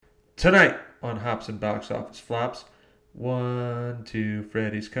Tonight on Hops and Box Office Flops. 1, 2,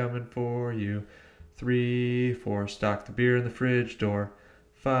 Freddy's coming for you. 3, 4, stock the beer in the fridge door.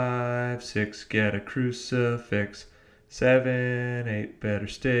 5, 6, get a crucifix. 7, 8, better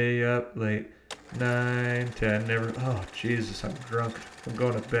stay up late. 9, 10, never. Oh, Jesus, I'm drunk. I'm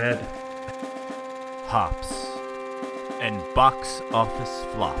going to bed. Hops and Box Office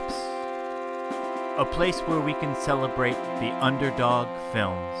Flops. A place where we can celebrate the underdog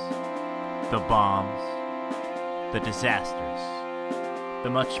films, the bombs, the disasters, the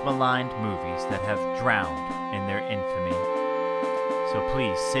much maligned movies that have drowned in their infamy. So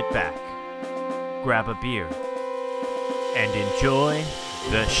please sit back, grab a beer, and enjoy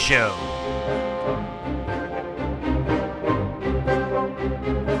the show.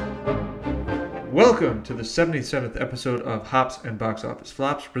 Welcome to the 77th episode of Hops and Box Office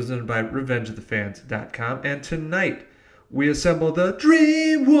Flops, presented by RevengeOfTheFans.com. And tonight, we assemble the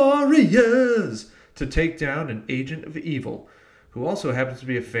Dream Warriors to take down an agent of evil, who also happens to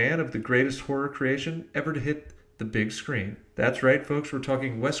be a fan of the greatest horror creation ever to hit the big screen. That's right, folks, we're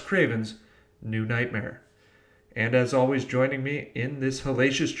talking Wes Craven's New Nightmare. And as always, joining me in this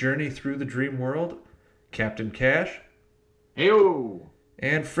hellacious journey through the dream world, Captain Cash. Heyo!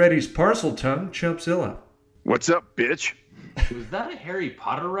 And Freddy's parcel tongue, Chumpzilla. What's up, bitch? Was that a Harry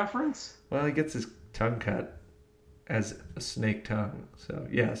Potter reference? Well, he gets his tongue cut as a snake tongue, so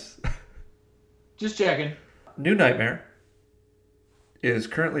yes. Just checking. New Nightmare is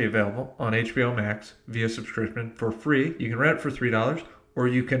currently available on HBO Max via subscription for free. You can rent it for $3, or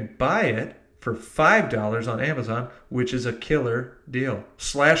you can buy it for $5 on Amazon, which is a killer deal.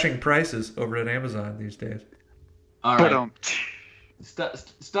 Slashing prices over at Amazon these days. All right.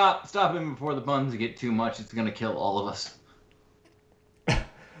 Stop him before the buns get too much. It's going to kill all of us.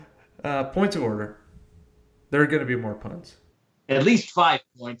 Points of order. There are going to be more puns. At least 5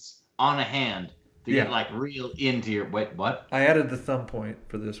 points on a hand to Yeah. get like real into your... Wait, what? I added the thumb point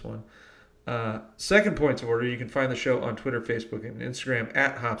for this one. Second points of order, you can find the show on Twitter, Facebook, and Instagram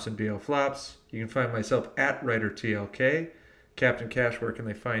at Hops and BL Flops. You can find myself at WriterTLK. Captain Cash, where can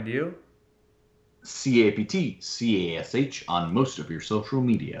they find you? CAPTCASH on most of your social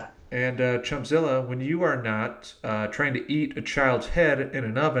media. And Chumpzilla, when you are not trying to eat a child's head in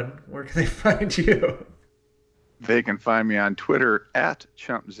an oven, where can they find you? They can find me on Twitter at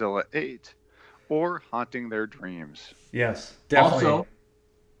Chumpzilla8 or Haunting Their Dreams. Yes, definitely.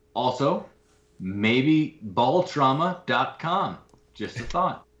 Also, maybe balltrauma.com. Just a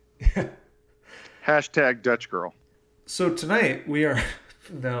thought. Hashtag Dutch Girl. So tonight we are...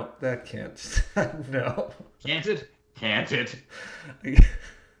 No, that can't. No. Can't it? Can't it?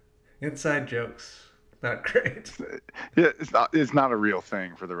 Inside jokes. Not great. Yeah, it's not a real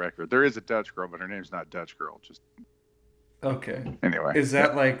thing, for the record. There is a Dutch girl, but her name's not Dutch Girl. Just Okay. anyway. Is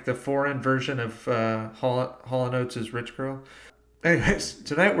that like the foreign version of Hall & Oates' Rich Girl? Anyways,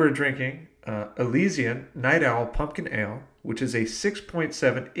 tonight we're drinking Elysian Night Owl Pumpkin Ale, which is a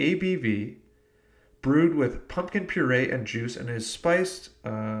 6.7 ABV, brewed with pumpkin puree and juice, and is spiced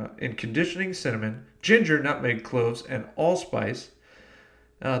in conditioning cinnamon, ginger, nutmeg, cloves, and allspice.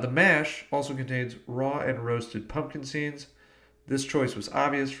 The mash also contains raw and roasted pumpkin seeds. This choice was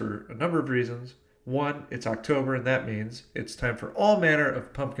obvious for a number of reasons. One, it's October, and that means it's time for all manner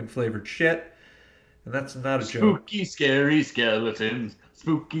of pumpkin-flavored shit. And that's not a joke. Spooky, scary skeletons.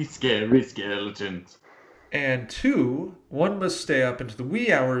 Spooky, scary skeletons. And two, one must stay up into the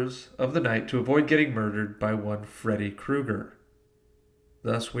wee hours of the night to avoid getting murdered by one Freddy Krueger.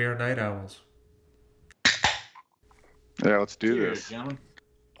 Thus, we are night owls. Yeah, let's do Cheers, this. gentlemen.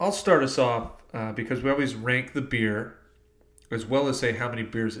 I'll start us off because we always rank the beer as well as say how many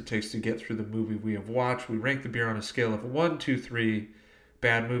beers it takes to get through the movie we have watched. We rank the beer on a scale of 1, 2, 3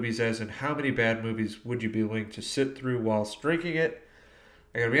 bad movies, as in how many bad movies would you be willing to sit through whilst drinking it.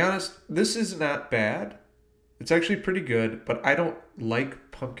 I gotta be honest, this is not bad. It's actually pretty good, but I don't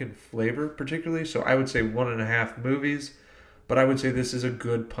like pumpkin flavor particularly, so I would say 1.5 movies, but I would say this is a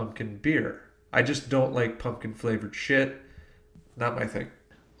good pumpkin beer. I just don't like pumpkin flavored shit. Not my thing.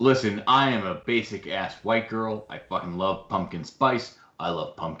 Listen, I am a basic ass white girl. I fucking love pumpkin spice. I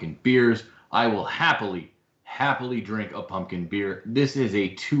love pumpkin beers. I will happily drink a pumpkin beer. This is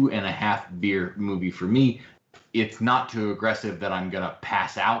a 2.5 beer movie for me. It's not too aggressive that I'm gonna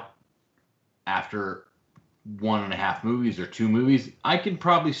pass out after 1.5 movies or 2 movies. I can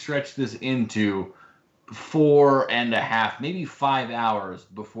probably stretch this into 4.5, maybe 5 hours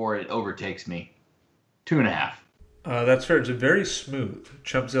before it overtakes me. 2.5. That's fair. It's a very smooth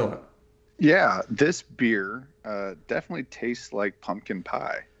Chumpzilla. Yeah, this beer definitely tastes like pumpkin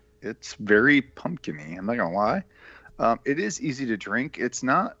pie. It's very pumpkin-y, I'm not gonna lie. It is easy to drink. It's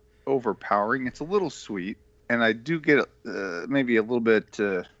not overpowering. It's a little sweet, and I do get maybe a little bit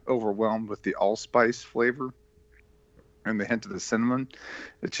overwhelmed with the allspice flavor and the hint of the cinnamon.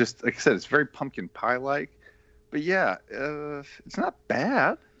 It's just, like I said, it's very pumpkin pie-like. But yeah, it's not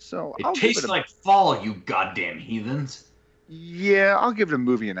bad. So It tastes like fall, you goddamn heathens. Yeah, I'll give it a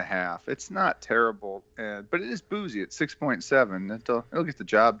movie and a half. It's not terrible, but it is boozy at 6.7. It'll get the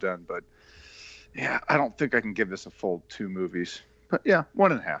job done. But yeah, I don't think I can give this a full 2 movies. But yeah,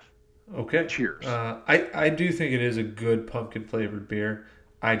 1.5. Okay. Cheers. I do think it is a good pumpkin flavored beer.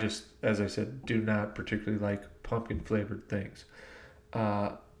 I just, as I said, do not particularly like pumpkin flavored things.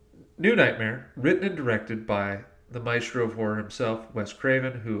 New Nightmare, written and directed by the maestro of horror himself, Wes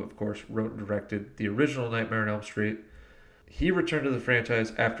Craven, who of course wrote and directed the original Nightmare on Elm Street. He returned to the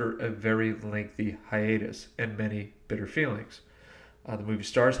franchise after a very lengthy hiatus and many bitter feelings. The movie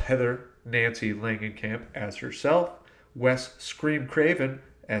stars Heather Nancy Langenkamp as herself, Wes Scream Craven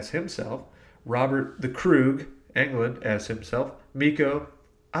as himself, Robert the Krug Englund as himself, Miko,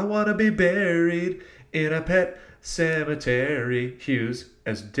 I wanna be buried in a pet cemetery, Hughes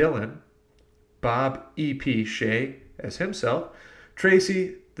as Dylan, Bob E.P. Shea as himself,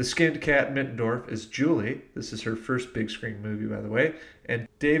 Tracy the Skinned Cat Mittendorf as Julie. This is her first big screen movie, by the way. And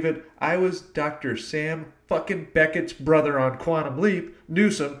David, I was Dr. Sam fucking Beckett's brother on Quantum Leap,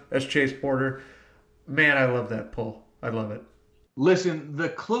 Newsom as Chase Porter. Man, I love that pull. I love it. Listen, the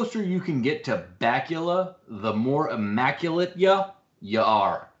closer you can get to Bacula, the more immaculate you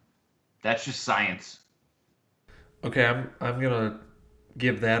are. That's just science. Okay, I'm gonna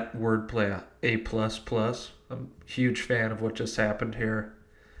give that wordplay a A++. I'm a huge fan of what just happened here.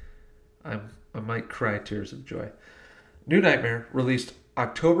 I might cry tears of joy. New Nightmare, released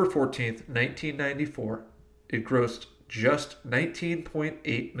October 14th, 1994. It grossed just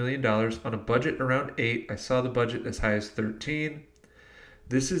 $19.8 million on a budget around 8. I saw the budget as high as 13.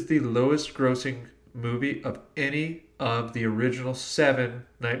 This is the lowest grossing movie of any of the original 7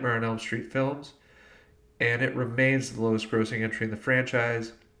 Nightmare on Elm Street films, and it remains the lowest grossing entry in the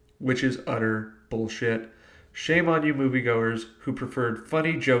franchise, which is utter bullshit. Shame on you moviegoers who preferred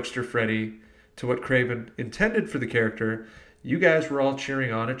funny jokester Freddy to what Craven intended for the character. You guys were all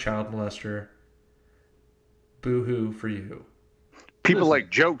cheering on a child molester. Boo-hoo for you. People like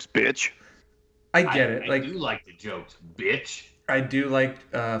jokes, bitch. I get it. I do like the jokes, bitch. I do like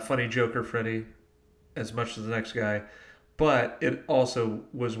funny Joker Freddy as much as the next guy, but it also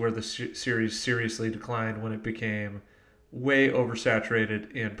was where the series seriously declined when it became way oversaturated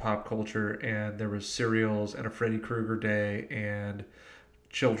in pop culture, and there was cereals and a Freddy Krueger Day and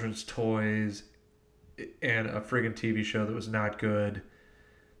children's toys and a friggin' TV show that was not good.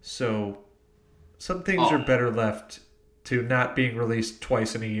 So some things are better left to not being released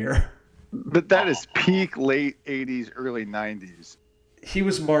twice in a year. But that is peak late 80s, early 90s. He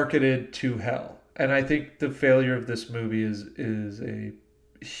was marketed to hell. And I think the failure of this movie is a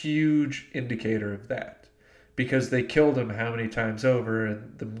huge indicator of that. Because they killed him how many times over,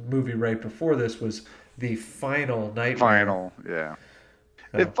 and the movie right before this was the final Nightmare. Yeah.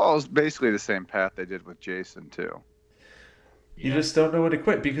 So. It follows basically the same path they did with Jason, too. You just don't know when to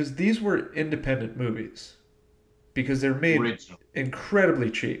quit, because these were independent movies. Because they're made incredibly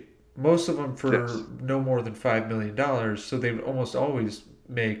cheap. Most of them for no more than $5 million, so they would almost always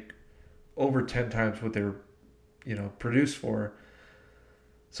make over 10 times what they're, produced for.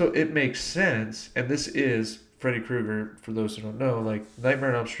 So it makes sense, and this is Freddy Krueger, for those who don't know, like Nightmare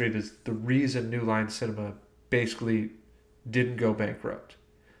on Elm Street is the reason New Line Cinema basically didn't go bankrupt.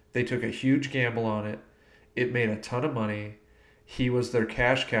 They took a huge gamble on it. It made a ton of money. He was their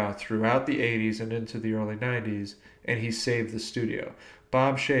cash cow throughout the 80s and into the early 90s, and he saved the studio.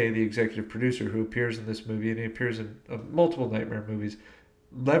 Bob Shea, the executive producer who appears in this movie, and he appears in multiple Nightmare movies,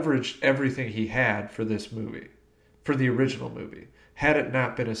 leveraged everything he had for this movie, for the original movie. Had it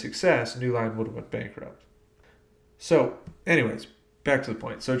not been a success, New Line would have went bankrupt. So, anyways, back to the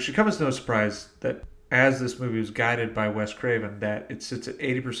point. So it should come as no surprise that as this movie was guided by Wes Craven, that it sits at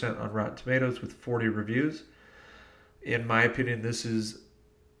 80% on Rotten Tomatoes with 40 reviews. In my opinion, this is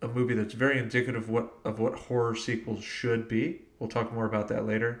a movie that's very indicative of what horror sequels should be. We'll talk more about that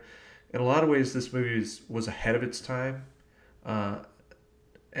later. In a lot of ways, this movie was ahead of its time,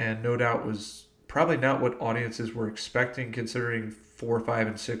 and no doubt was probably not what audiences were expecting, considering 4, 5,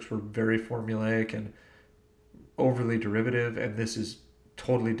 and 6 were very formulaic and overly derivative, and this is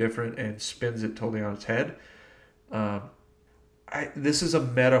totally different and spins it totally on its head. This is a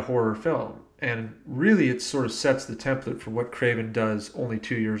meta horror film, and really it sort of sets the template for what Craven does only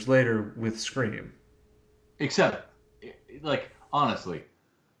 2 years later with Scream. Except, honestly,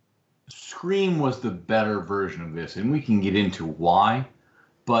 Scream was the better version of this, and we can get into why.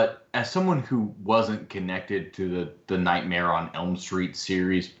 But as someone who wasn't connected to the Nightmare on Elm Street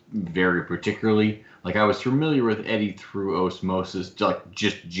series very particularly, like I was familiar with Eddie through osmosis, like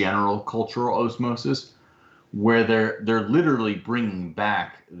just general cultural osmosis, where they're literally bringing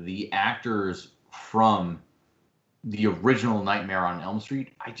back the actors from the original Nightmare on Elm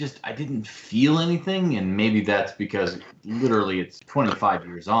Street. I didn't feel anything, and maybe that's because literally it's 25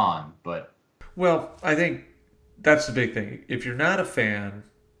 years on, but Well, I think that's the big thing. If you're not a fan,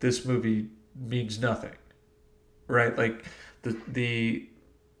 this movie means nothing, right? Like the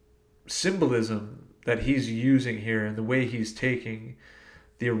symbolism that he's using here and the way he's taking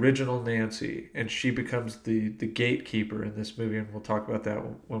the original Nancy and she becomes the gatekeeper in this movie, and we'll talk about that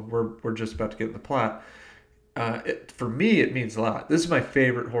when we're just about to get in the plot. For me, it means a lot. This is my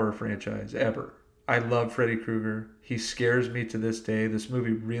favorite horror franchise ever. I love Freddy Krueger. He scares me to this day. This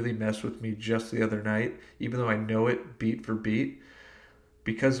movie really messed with me just the other night, even though I know it beat for beat.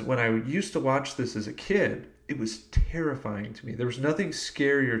 Because when I used to watch this as a kid, it was terrifying to me. There was nothing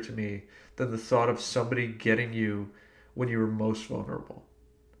scarier to me than the thought of somebody getting you when you were most vulnerable.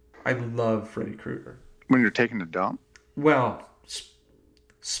 I love Freddy Krueger. When you're taking a dump? Well,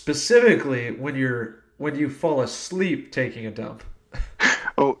 specifically when you fall asleep taking a dump.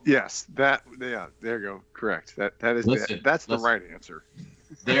 Oh yes, there you go. Correct. That's the right answer.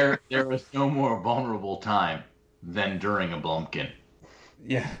 there is no more vulnerable time than during a Blumpkin.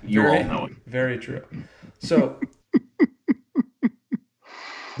 Yeah, You all know it. Very true. So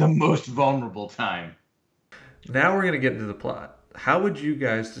The most vulnerable time. now we're going to get into the plot. How would you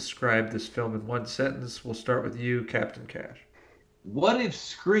guys describe this film in one sentence? We'll start with you, Captain Cash. What if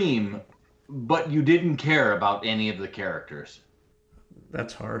Scream, but you didn't care about any of the characters?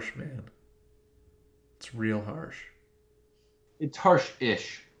 That's harsh, man. It's real harsh. It's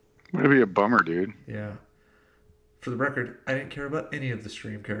harsh-ish. That'd be a bummer, dude. Yeah. For the record, I didn't care about any of the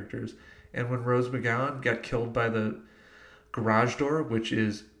Scream characters. And when Rose McGowan got killed by the garage door, which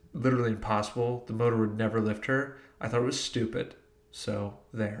is literally impossible, the motor would never lift her, I thought it was stupid. So,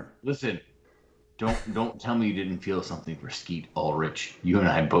 there. Listen, don't tell me you didn't feel something for Skeet Ulrich. You and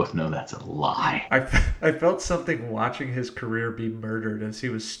I both know that's a lie. I felt something watching his career be murdered as he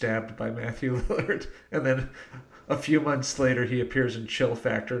was stabbed by Matthew Lillard. And then a few months later, he appears in Chill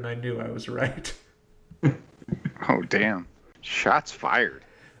Factor, and I knew I was right. Oh damn! Shots fired.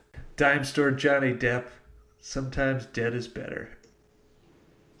 Dime store Johnny Depp. Sometimes dead is better.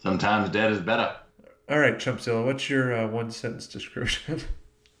 Sometimes dead is better. All right, Chumpzilla, what's your one sentence description?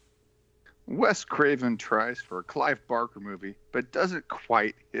 Wes Craven tries for a Clive Barker movie, but doesn't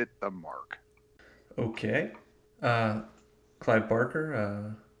quite hit the mark. Okay. Clive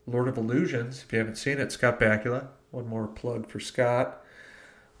Barker, Lord of Illusions. If you haven't seen it, Scott Bakula. One more plug for Scott.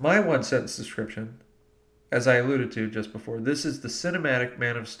 My one sentence description, as I alluded to just before, this is the cinematic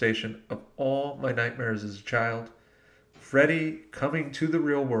manifestation of all my nightmares as a child. Freddy coming to the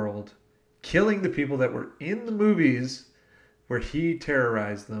real world, killing the people that were in the movies where he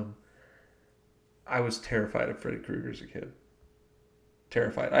terrorized them. I was terrified of Freddy Krueger as a kid.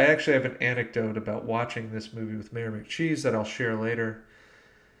 Terrified. I actually have an anecdote about watching this movie with Mayor McCheese that I'll share later.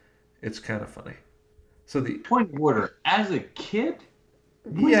 It's kind of funny. So the Point of order. As a kid?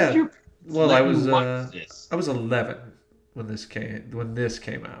 When yeah, did you well, let I me was watch this? I was 11 when this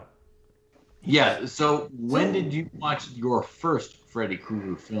came out. Yeah, so when did you watch your first Freddy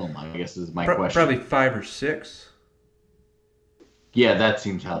Krueger film, I guess is my question. Probably 5 or 6. Yeah, that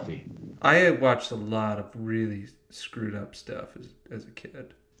seems healthy. I had watched a lot of really screwed up stuff as a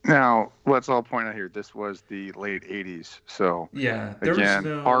kid. Now, let's all point out here, this was the late 80s, so Yeah, there again, was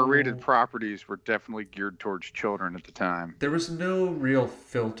no R-rated properties were definitely geared towards children at the time. There was no real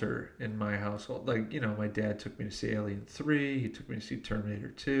filter in my household. Like, my dad took me to see Alien 3. He took me to see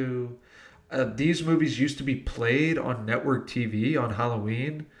Terminator 2. These movies used to be played on network TV on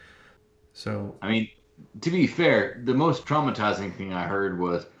Halloween. So, I mean, to be fair, the most traumatizing thing I heard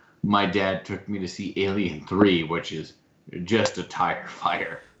was my dad took me to see Alien 3, which is just a tire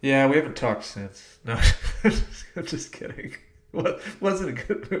fire. yeah, we haven't talked since. No, I'm just kidding. Wasn't a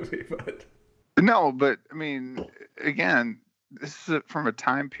good movie, but... No, but, I mean, again, this is from a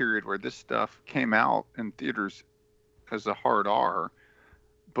time period where this stuff came out in theaters as a hard R,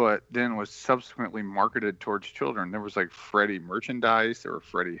 but then was subsequently marketed towards children. There was like Freddy merchandise, there were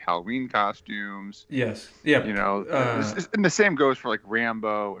Freddy Halloween costumes. Yes. Yeah. And the same goes for like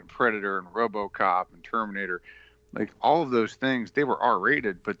Rambo and Predator and RoboCop and Terminator. Like all of those things, they were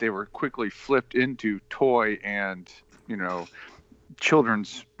R-rated, but they were quickly flipped into toy and,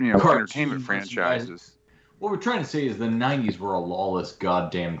 children's, entertainment franchises. What we're trying to say is the 90s were a lawless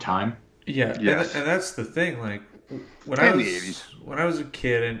goddamn time. Yeah. Yes. And that's the thing. Like, when I And the was 80s. when I was a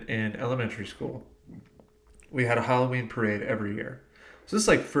kid in elementary school, we had a Halloween parade every year. So this is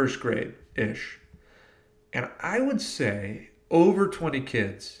like first grade ish, and I would say over 20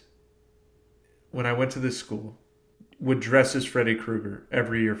 kids when I went to this school would dress as Freddy Krueger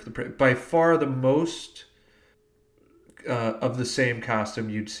every year for the parade. By far, the most of the same costume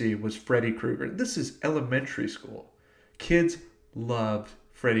you'd see was Freddy Krueger. This is elementary school. Kids loved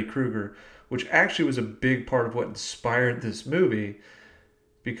Freddy Krueger, which actually was a big part of what inspired this movie,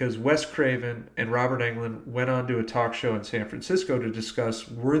 because Wes Craven and Robert Englund went on to a talk show in San Francisco to discuss,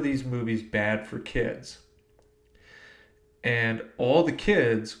 were these movies bad for kids? And all the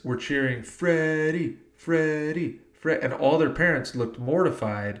kids were cheering, Freddy, Freddy, Freddy. And all their parents looked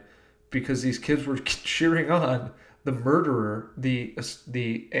mortified because these kids were cheering on the murderer, the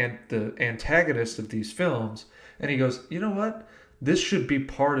antagonist of these films. And he goes, you know what? This should be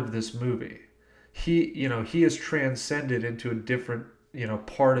part of this movie. He has transcended into a different,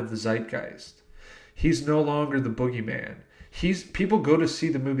 part of the zeitgeist. He's no longer the boogeyman. People go to see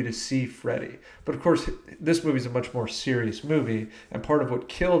the movie to see Freddy. But of course, this movie is a much more serious movie, and part of what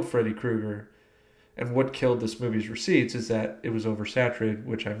killed Freddy Krueger and what killed this movie's receipts is that it was oversaturated,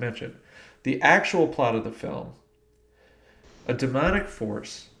 which I mentioned. The actual plot of the film: a demonic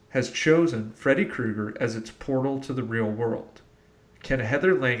force has chosen Freddy Krueger as its portal to the real world. Can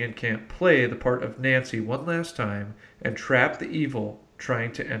Heather Langenkamp play the part of Nancy one last time and trap the evil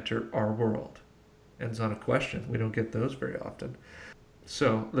trying to enter our world? Ends on a question. We don't get those very often.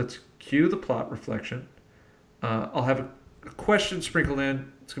 So let's cue the plot reflection. I'll have a question sprinkled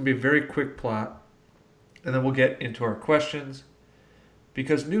in. It's going to be a very quick plot. And then we'll get into our questions.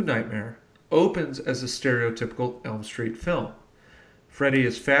 Because New Nightmare opens as a stereotypical Elm Street film. Freddy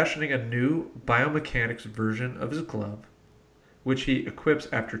is fashioning a new biomechanics version of his glove, which he equips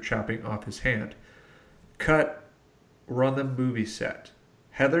after chopping off his hand. Cut. We're on the movie set.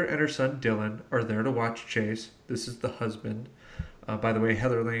 Heather and her son Dylan are there to watch Chase. This is the husband. By the way,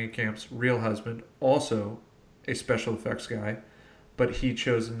 Heather Langenkamp's real husband, also a special effects guy, but he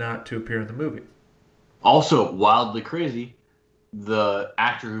chose not to appear in the movie. Also, wildly crazy, the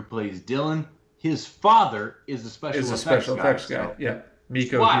actor who plays Dylan, his father is a special effects guy. So. Yeah,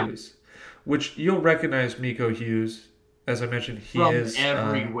 Miko Hughes. Which you'll recognize Miko Hughes. As I mentioned, he From is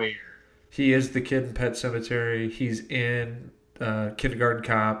everywhere. He is the kid in Pet Sematary. He's in Kindergarten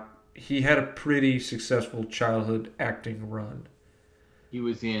Cop. He had a pretty successful childhood acting run. He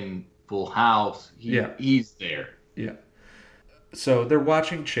was in Full House. He's there. Yeah. So they're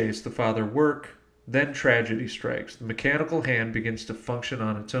watching Chase, the father, work. Then tragedy strikes. The mechanical hand begins to function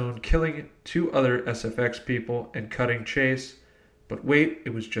on its own, killing 2 other SFX people and cutting Chase. But wait,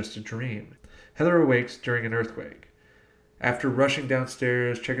 it was just a dream. Heather awakes during an earthquake. After rushing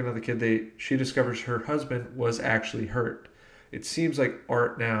downstairs, checking on the kid, she discovers her husband was actually hurt. It seems like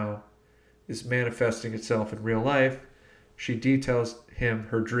art now is manifesting itself in real life. She details him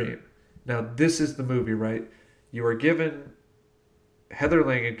her dream. Now, this is the movie, right? You are given Heather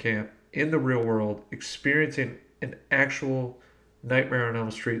Langenkamp in the real world experiencing an actual Nightmare on Elm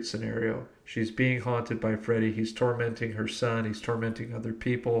Street scenario. She's being haunted by Freddy. He's tormenting her son. He's tormenting other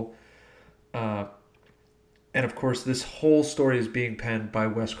people. And of course, this whole story is being penned by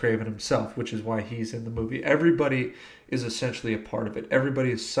Wes Craven himself, which is why he's in the movie. Everybody is essentially a part of it.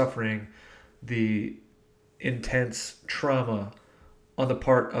 Everybody is suffering the intense trauma on the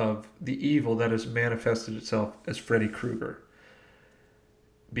part of the evil that has manifested itself as Freddy Krueger.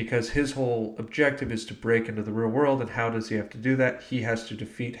 Because his whole objective is to break into the real world, and how does he have to do that? He has to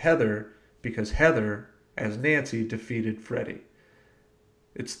defeat Heather, because Heather, as Nancy, defeated Freddy.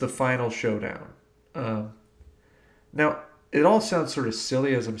 It's the final showdown. Now, it all sounds sort of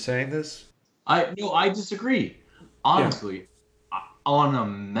silly as I'm saying this. I disagree. Honestly, on a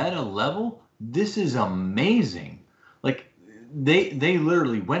meta level, this is amazing. Like, they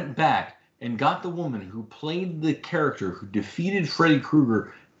literally went back and got the woman who played the character who defeated Freddy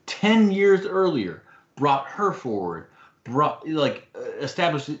Krueger 10 years earlier, brought her forward,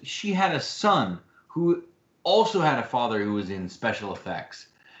 established that she had a son who also had a father who was in special effects.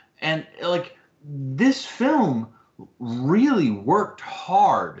 And, this film really worked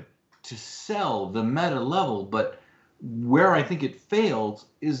hard to sell the meta level, but where I think it failed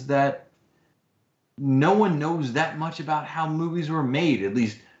is that no one knows that much about how movies were made. At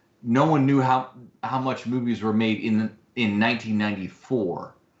least no one knew how much movies were made in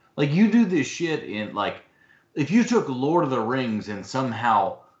 1994. Like, you do this shit in, if you took Lord of the Rings and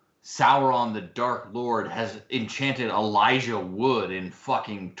somehow Sauron the Dark Lord has enchanted Elijah Wood in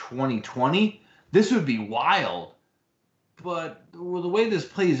fucking 2020, this would be wild. But the way this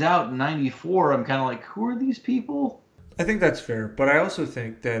plays out in '94, I'm kind of like, who are these people? I think that's fair, but I also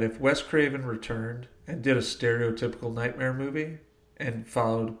think that if Wes Craven returned and did a stereotypical Nightmare movie and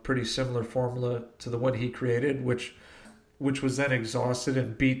followed a pretty similar formula to the one he created, which was then exhausted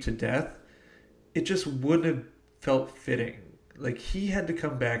and beat to death, it just wouldn't have felt fitting. Like he had to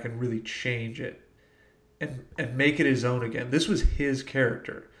come back and really change it and make it his own again. This was his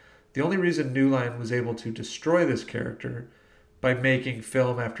character. The only reason New Line was able to destroy this character by making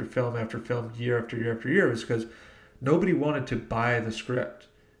film after film after film, year after year after year, was because nobody wanted to buy the script.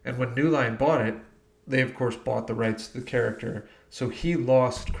 And when New Line bought it, they of course bought the rights to the character. So he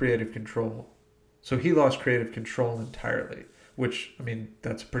lost creative control. Entirely. Which, I mean,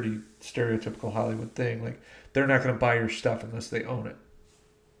 that's a pretty stereotypical Hollywood thing. Like, they're not going to buy your stuff unless they own it.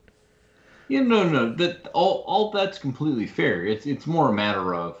 Yeah, no. That all that's completely fair. It's more a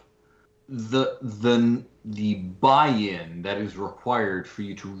matter of the buy-in that is required for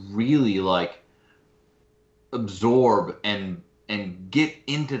you to really like absorb and get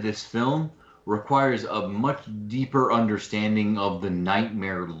into this film requires a much deeper understanding of the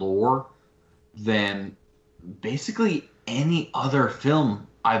Nightmare lore than basically any other film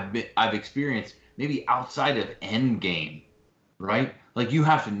I've experienced, maybe outside of Endgame, right? Like you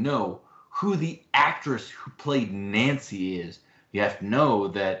have to know who the actress who played Nancy is. You have to know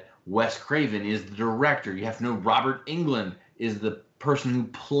that Wes Craven is the director. You have to know Robert Englund is the person who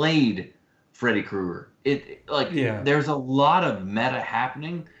played Freddy Krueger. There's a lot of meta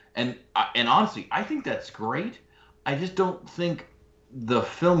happening, and honestly, I think that's great. I just don't think the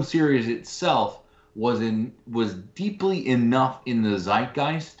film series itself was deeply enough in the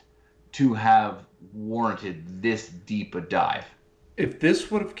zeitgeist to have warranted this deep a dive. If this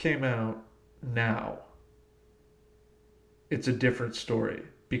would have came out now, it's a different story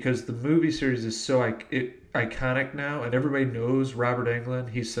because the movie series is so iconic now, and everybody knows Robert Englund.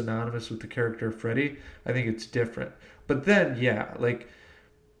 He's synonymous with the character of Freddy. I think it's different. But then, yeah, like,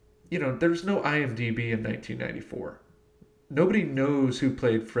 you know, there's no IMDb in 1994. Nobody knows who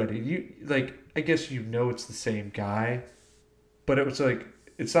played Freddy. I guess you know it's the same guy, but it was like,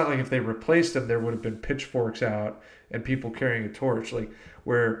 it's not like if they replaced him, there would have been pitchforks out and people carrying a torch. Like,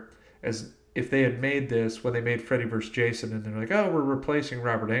 whereas if they had made this when they made Freddy vs. Jason and they're like, oh, we're replacing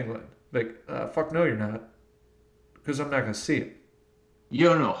Robert Englund. Like, fuck no, you're not. Because I'm not going to see it.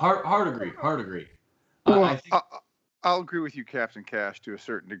 Hard agree. Well, I'll agree with you, Captain Cash, to a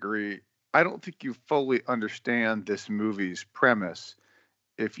certain degree. I don't think you fully understand this movie's premise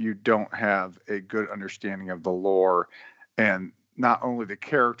if you don't have a good understanding of the lore and not only the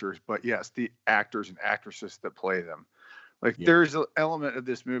characters, but yes, the actors and actresses that play them. Like, there's an element of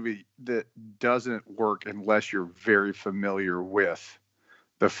this movie that doesn't work unless you're very familiar with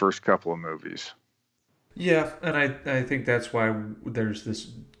the first couple of movies. Yeah, and I think that's why there's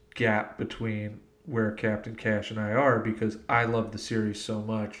this gap between where Captain Cash and I are, because I love the series so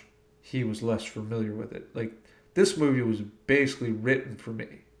much. He was less familiar with it. Like, this movie was basically written for me,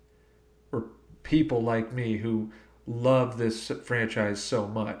 or people like me who love this franchise so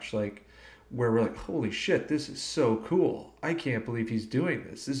much. Like, where we're like, holy shit, this is so cool. I can't believe he's doing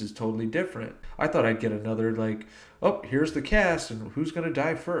this. This is totally different. I thought I'd get another, like, oh, here's the cast and who's going to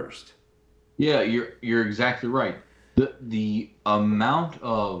die first. Yeah, you're exactly right. The amount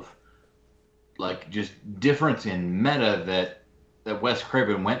of, like, just difference in meta that Wes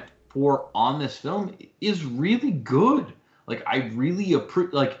Craven went for on this film is really good. Like, I really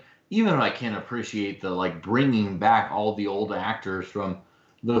appreciate, even if I can't appreciate the, like, bringing back all the old actors from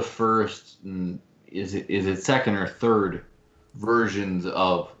the first, is it second or third versions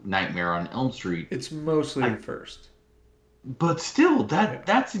of Nightmare on Elm Street. It's mostly the first. But still,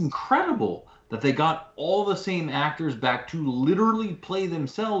 that's incredible that they got all the same actors back to literally play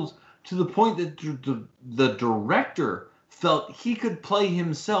themselves, to the point that the director felt he could play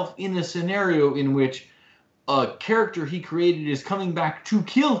himself in a scenario in which a character he created is coming back to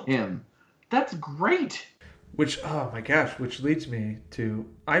kill him. That's great. Which, oh my gosh, which leads me to,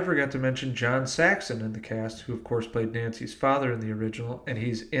 I forgot to mention John Saxon in the cast, who of course played Nancy's father in the original, and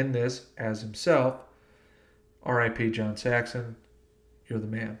he's in this as himself. R.I.P. John Saxon, you're the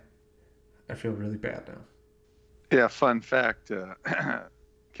man. I feel really bad now. Yeah, fun fact,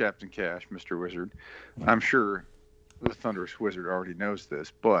 Captain Cash, Mr. Wizard. I'm sure the Thunderous Wizard already knows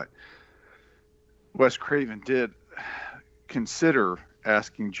this, but Wes Craven did consider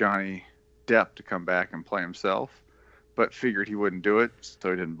asking Johnny Depp to come back and play himself, but figured he wouldn't do it,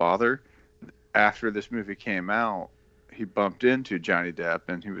 so he didn't bother. After this movie came out, he bumped into Johnny Depp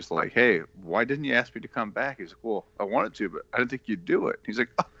and he was like, hey, why didn't you ask me to come back? He's like, well, I wanted to, but I didn't think you'd do it. He's like,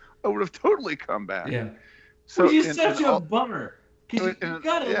 oh, I would have totally come back. Yeah. which is such a bummer. Because you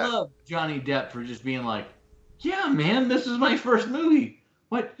gotta yeah. love Johnny Depp for just being like, yeah, man, this is my first movie.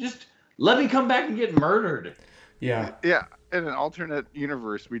 What? Just let me come back and get murdered. Yeah. Yeah. In an alternate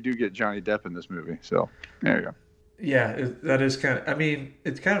universe, we do get Johnny Depp in this movie. So there you go. Yeah, that is kind of. I mean,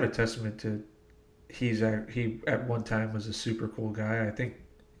 it's kind of a testament to he at one time was a super cool guy. I think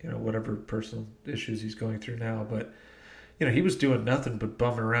whatever personal issues he's going through now, but he was doing nothing but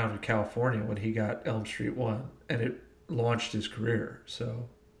bumming around in California when he got Elm Street 1, and it launched his career. So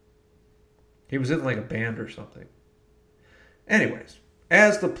he was in like a band or something. Anyways,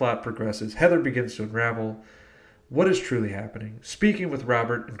 as the plot progresses, Heather begins to unravel what is truly happening, speaking with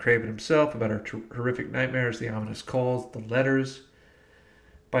Robert and Craven himself about her horrific nightmares, the ominous calls, the letters.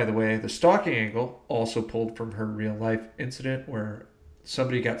 By the way, the stalking angle also pulled from her real-life incident where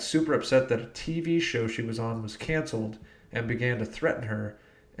somebody got super upset that a TV show she was on was canceled and began to threaten her,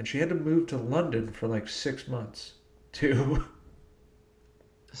 and she had to move to London for like 6 months to...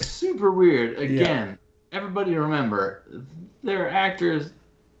 Super weird. Again, everybody remember, they're actors.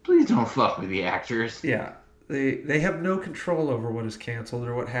 Please don't fuck with the actors. Yeah. They have no control over what is canceled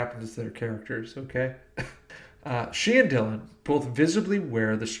or what happens to their characters, okay? She and Dylan both visibly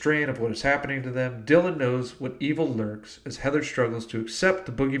wear the strain of what is happening to them. Dylan knows what evil lurks as Heather struggles to accept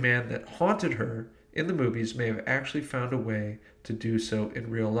the boogeyman that haunted her in the movies may have actually found a way to do so in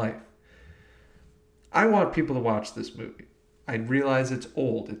real life. I want people to watch this movie. I realize it's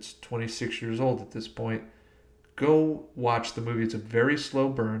old. It's 26 years old at this point. Go watch the movie. It's a very slow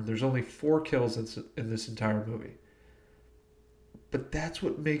burn. There's only 4 kills in this entire movie. But that's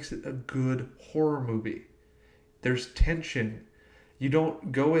what makes it a good horror movie. There's tension. You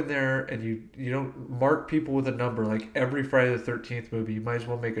don't go in there and you don't mark people with a number like every Friday the 13th movie. You might as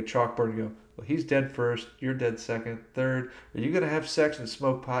well make a chalkboard and go, well, he's dead first, you're dead second, third. Are you going to have sex and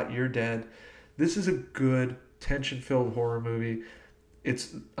smoke pot? You're dead. This is a good tension-filled horror movie. It's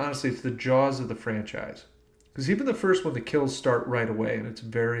the Jaws of the franchise. Because even the first one, the kills start right away, and it's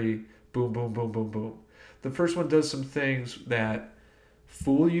very boom, boom, boom, boom, boom. The first one does some things that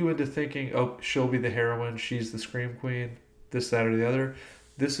fool you into thinking, oh, she'll be the heroine, she's the scream queen, this, that, or the other.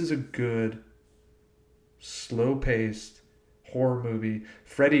 This is a good, slow-paced horror movie.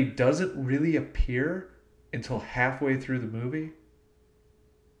 Freddy doesn't really appear until halfway through the movie.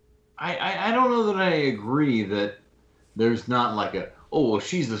 I don't know that I agree that there's not like a, oh, well,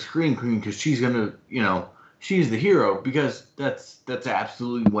 she's the scream queen because she's going to, she's the hero, because that's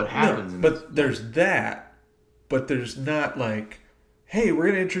absolutely what happens. But there's that. But there's not like, hey, we're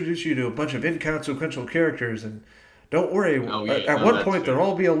going to introduce you to a bunch of inconsequential characters, and don't worry. At one point, they'll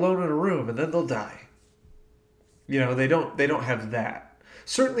all be alone in a room, and then they'll die. They don't have that.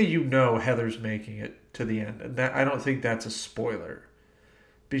 Certainly, Heather's making it to the end, and that I don't think that's a spoiler.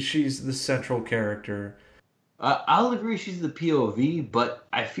 Because she's the central character. I'll agree she's the POV, but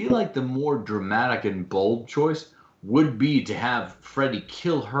I feel like the more dramatic and bold choice would be to have Freddy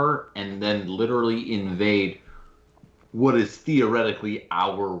kill her and then literally invade what is theoretically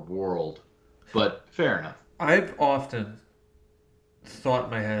our world. But fair enough. I've often thought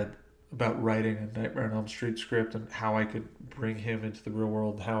in my head about writing a Nightmare on Elm Street script and how I could bring him into the real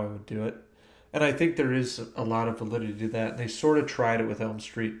world and how I would do it. And I think there is a lot of validity to that. And they sort of tried it with Elm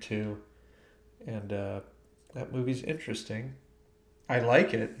Street too. And that movie's interesting. I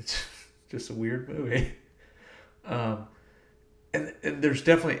like it. It's just a weird movie. And there's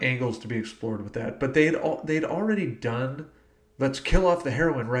definitely angles to be explored with that. But they'd already done let's kill off the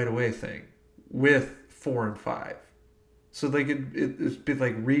heroine right away thing with 4 and 5. So it's been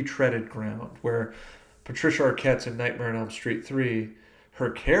like retreaded ground where Patricia Arquette's in Nightmare on Elm Street 3. Her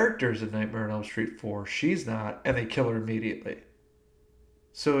character's in Nightmare on Elm Street 4. She's not, and they kill her immediately.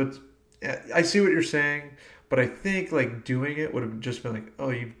 So I see what you're saying, but I think like doing it would have just been like, oh,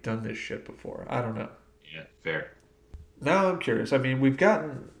 you've done this shit before. I don't know. Yeah, fair. Now I'm curious. I mean, we've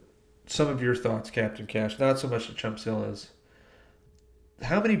gotten some of your thoughts, Captain Cash. Not so much the Chumpzillas.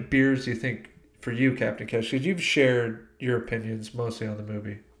 How many beers do you think, for you, Captain Cash, because you've shared your opinions mostly on the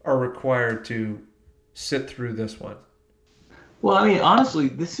movie, are required to sit through this one? Well, I mean, honestly,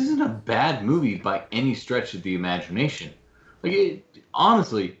 this isn't a bad movie by any stretch of the imagination. Like,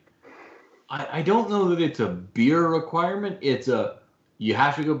 honestly, I don't know that it's a beer requirement. It's you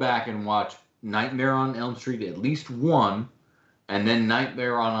have to go back and watch Nightmare on Elm Street at least 1, and then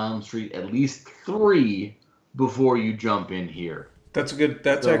Nightmare on Elm Street at least 3 before you jump in here. That's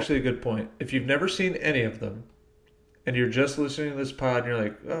actually a good point. If you've never seen any of them, and you're just listening to this pod, and you're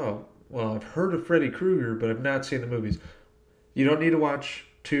like, oh, well, I've heard of Freddy Krueger, but I've not seen the movies. You don't need to watch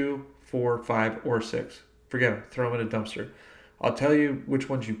 2, 4, 5, or 6. Forget them. Throw them in a dumpster. I'll tell you which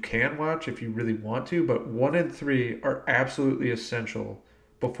ones you can watch if you really want to, but 1 and 3 are absolutely essential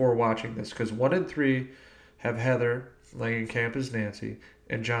before watching this, because 1 and 3 have Heather Langenkamp as Nancy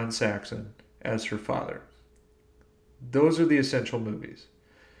and John Saxon as her father. Those are the essential movies,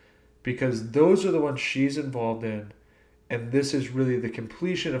 because those are the ones she's involved in, and this is really the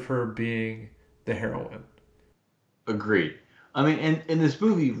completion of her being the heroine. Agreed. I mean, and this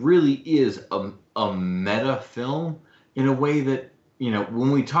movie really is a meta film in a way that,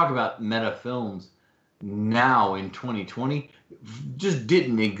 when we talk about meta films now in 2020, just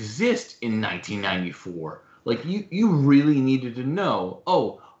didn't exist in 1994. Like, you really needed to know,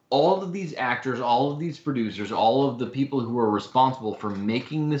 all of these actors, all of these producers, all of the people who are responsible for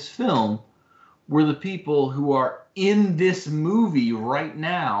making this film were the people who are in this movie right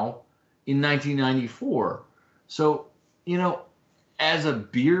now in 1994. So, as a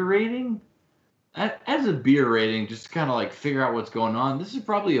beer rating, just to kind of like figure out what's going on, this is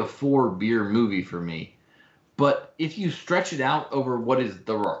probably a 4 beer movie for me. But if you stretch it out over what is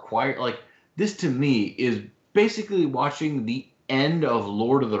the required, like, this to me is basically watching the end of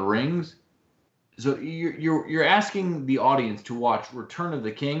Lord of the Rings. So you're asking the audience to watch Return of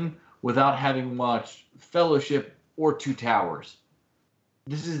the King without having watched Fellowship or Two Towers.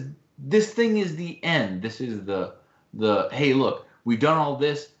 This thing is the end. This is the hey, look, we've done all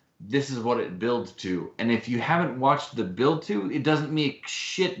this. This is what it builds to. And if you haven't watched the build to, it doesn't make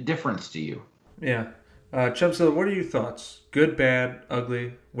shit difference to you. Yeah. Chumzilla, what are your thoughts? Good, bad,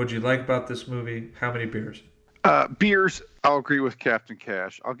 ugly? What'd you like about this movie? How many beers? Beers, I'll agree with Captain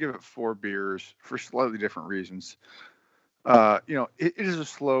Cash. I'll give it 4 beers for slightly different reasons. It is a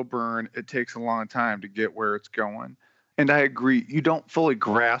slow burn. It takes a long time to get where it's going. And I agree, you don't fully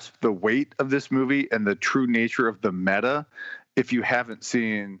grasp the weight of this movie and the true nature of the meta if you haven't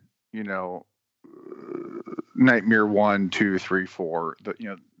seen, Nightmare 1, 2, 3, 4,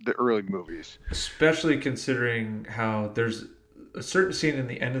 the early movies. Especially considering how there's a certain scene in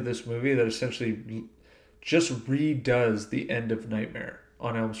the end of this movie that essentially just redoes the end of Nightmare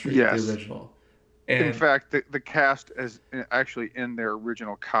on Elm Street, yes. The original. And in fact, the cast is actually in their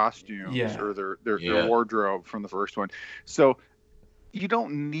original costumes or their wardrobe from the first one. So you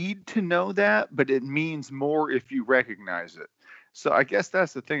don't need to know that, but it means more if you recognize it. So I guess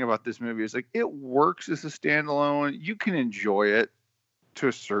that's the thing about this movie is like it works as a standalone. You can enjoy it to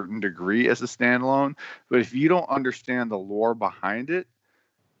a certain degree as a standalone, but if you don't understand the lore behind it,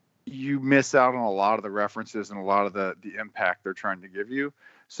 you miss out on a lot of the references and a lot of the impact they're trying to give you.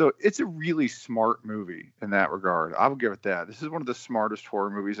 So it's a really smart movie in that regard. I will give it that. This is one of the smartest horror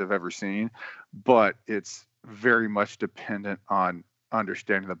movies I've ever seen, but it's very much dependent on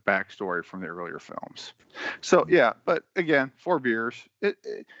understanding the backstory from the earlier films. So yeah, but again, 4 beers.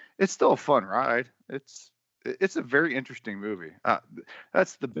 It's still a fun ride. It's a very interesting movie.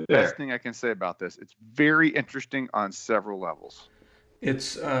 That's the best thing I can say about this. It's very interesting on several levels.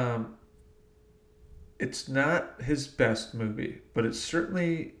 It's not his best movie, but it's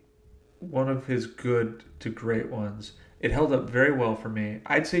certainly one of his good to great ones. It held up very well for me.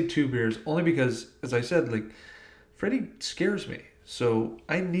 I'd say 2 beers, only because, as I said, like, Freddy scares me. So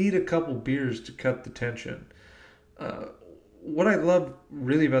I need a couple beers to cut the tension. What I love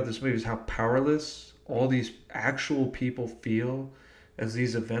really about this movie is how powerless all these actual people feel as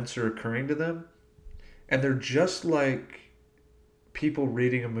these events are occurring to them. And they're just like people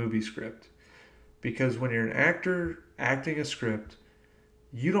reading a movie script. Because when you're an actor acting a script,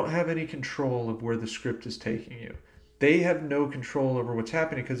 you don't have any control of where the script is taking you. They have no control over what's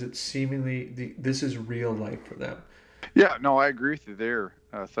happening because it's seemingly, this is real life for them. Yeah, no, I agree with you there,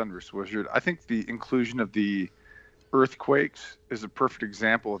 Thunderous Wizard. I think the inclusion of the earthquakes is a perfect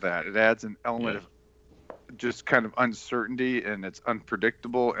example of that. It adds an element of just kind of uncertainty, and it's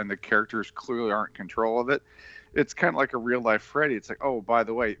unpredictable, and the characters clearly aren't in control of it. It's kind of like a real life Freddy. It's like, oh, by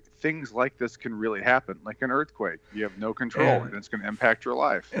the way, things like this can really happen, like an earthquake. You have no control, and it's going to impact your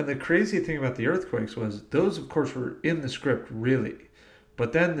life. And the crazy thing about the earthquakes was those, of course, were in the script, really.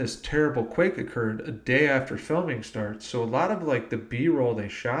 But then this terrible quake occurred a day after filming starts. So a lot of like the B-roll they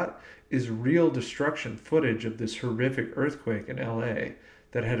shot is real destruction footage of this horrific earthquake in LA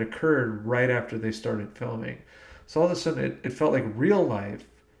that had occurred right after they started filming. So all of a sudden it felt like real life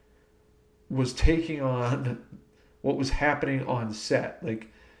was taking on what was happening on set. Like,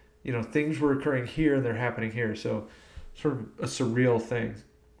 things were occurring here and they're happening here. So sort of a surreal thing.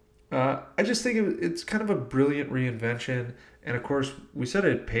 I just think it's kind of a brilliant reinvention. And of course, we said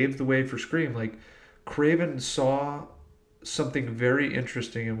it paved the way for Scream. Like, Craven saw something very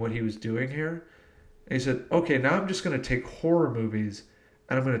interesting in what he was doing here. And he said, okay, now I'm just going to take horror movies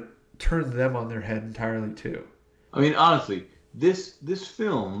and I'm going to turn them on their head entirely too. I mean, honestly, this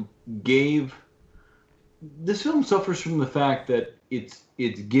film gave this film suffers from the fact that it's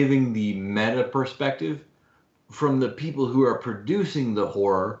giving the meta perspective from the people who are producing the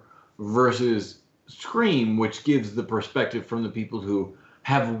horror versus Scream, which gives the perspective from the people who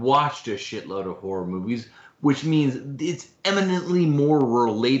have watched a shitload of horror movies, which means it's eminently more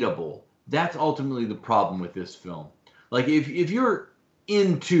relatable. That's ultimately the problem with this film. Like, if you're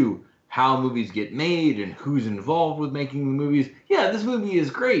into how movies get made and who's involved with making the movies, yeah, this movie is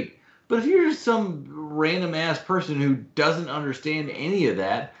great. But if you're just some random ass person who doesn't understand any of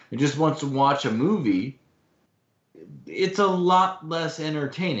that and just wants to watch a movie, it's a lot less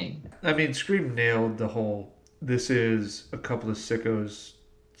entertaining. I mean, Scream nailed the whole this is a couple of sickos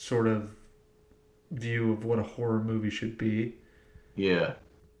sort of view of what a horror movie should be. Yeah.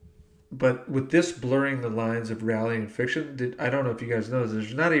 But with this blurring the lines of reality and fiction, I don't know if you guys know this,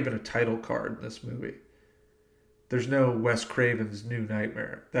 there's not even a title card in this movie. There's no Wes Craven's New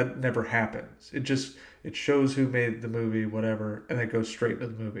Nightmare. That never happens. It shows who made the movie, whatever, and it goes straight into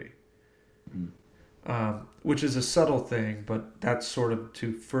the movie. Which is a subtle thing, but that's sort of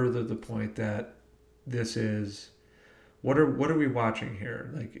to further the point that this is what are we watching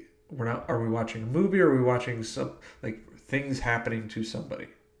here? Like, are we watching a movie, or are we watching some like things happening to somebody?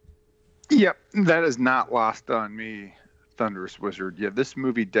 Yep, that is not lost on me, Thunderous Wizard. Yeah, this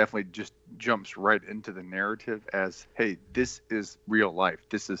movie definitely just jumps right into the narrative as, hey, this is real life.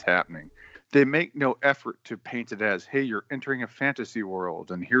 This is happening. They make no effort to paint it as, hey, you're entering a fantasy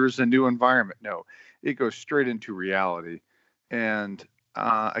world and here's a new environment. No, it goes straight into reality. And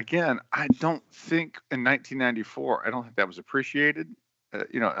again, I don't think in 1994, I don't think that was appreciated. I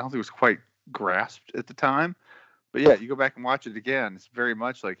don't think it was quite grasped at the time. But yeah, you go back and watch it again. It's very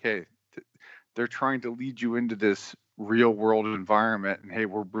much like, hey, they're trying to lead you into this real world environment, and hey,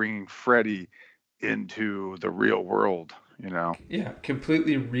 we're bringing Freddy into the real world. Yeah,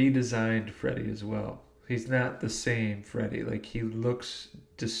 completely redesigned Freddy as well. He's not the same Freddy. Like, he looks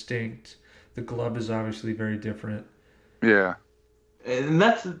distinct. The glove is obviously very different. Yeah. And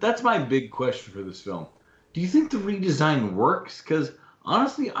that's my big question for this film. Do you think the redesign works? Because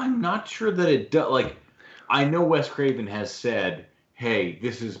honestly, I'm not sure that it does. Like, I know Wes Craven has said, hey,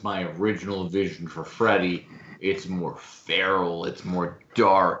 this is my original vision for Freddy. It's more feral, it's more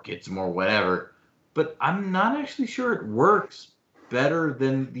dark, it's more whatever. But I'm not actually sure it works better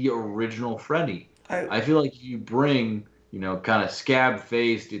than the original Freddy. I feel like you bring, kind of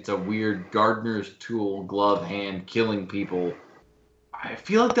scab-faced, it's a weird gardener's tool, glove hand, killing people. I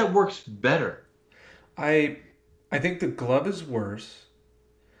feel like that works better. I think the glove is worse.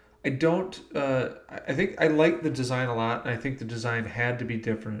 I don't. I think I like the design a lot, and I think the design had to be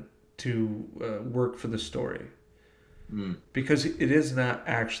different to work for the story, because it is not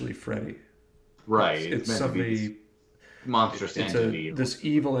actually Freddy. Right. It's somebody monstrous entity. This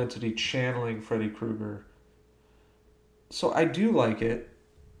evil entity channeling Freddy Krueger. So I do like it.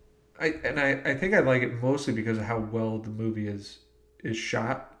 I think I like it mostly because of how well the movie is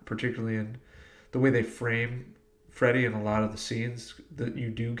shot, particularly in the way they frame Freddy in a lot of the scenes that you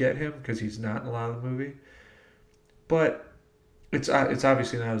do get him, because he's not in a lot of the movie. But it's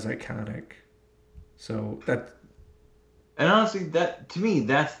obviously not as iconic. So that. And honestly, that to me,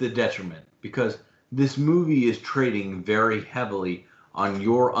 that's the detriment, because this movie is trading very heavily on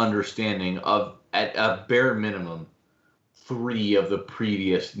your understanding of, at a bare minimum, 3 of the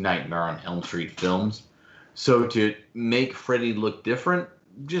previous Nightmare on Elm Street films. So to make Freddy look different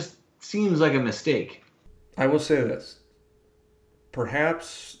just seems like a mistake. I will say this.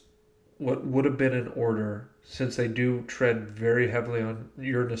 Perhaps what would have been in order, since they do tread very heavily on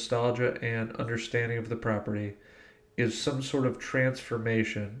your nostalgia and understanding of the property, is some sort of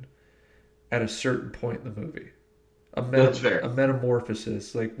transformation at a certain point in the movie. That's fair. A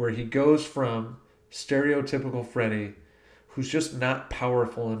metamorphosis, like where he goes from stereotypical Freddy, who's just not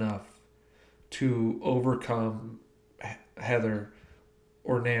powerful enough to overcome Heather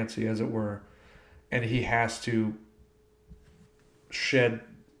or Nancy, as it were, and he has to shed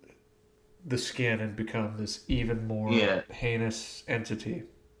the skin and become this even more heinous entity.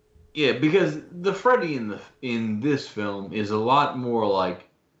 Yeah, because the Freddy in this film is a lot more like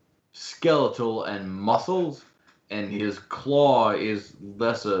skeletal and muscles, and his claw is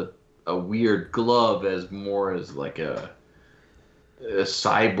less a weird glove as more as like a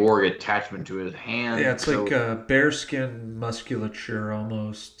cyborg attachment to his hand. Yeah, it's like a bearskin musculature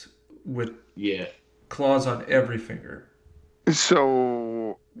almost, with claws on every finger.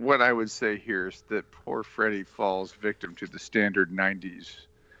 So what I would say here is that poor Freddy falls victim to the standard 90s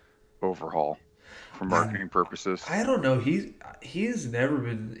overhaul for marketing purposes. I don't know. He's never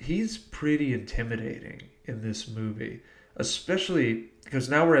been. He's pretty intimidating in this movie, especially because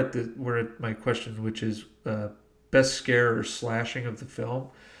now we're at my question, which is best scare or slashing of the film.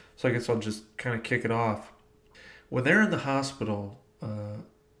 So I guess I'll just kind of kick it off. When they're in the hospital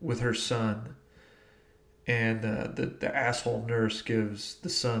with her son, and the asshole nurse gives the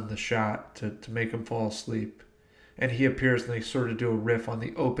son the shot to make him fall asleep, and he appears and they sort of do a riff on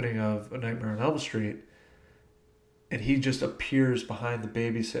the opening of A Nightmare on Elm Street, and he just appears behind the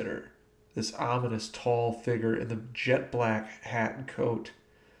babysitter, this ominous tall figure in the jet black hat and coat.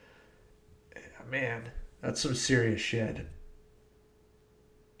 Man, that's some serious shit.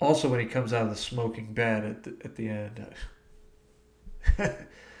 Also, when he comes out of the smoking bed at the end,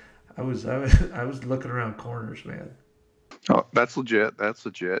 I was looking around corners, man. Oh, that's legit. That's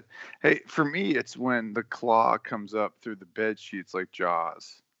legit. Hey, for me, it's when the claw comes up through the bed sheets like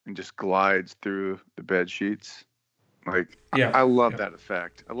Jaws and just glides through the bed sheets. Like, Yeah, I love yeah. that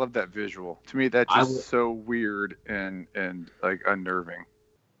effect. I love that visual. To me, that's just so weird and like unnerving.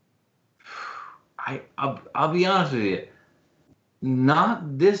 I'll be honest with you.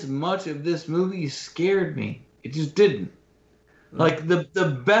 Not this much of this movie scared me. It just didn't. Like the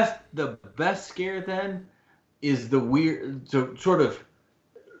best scare then is the weird, so sort of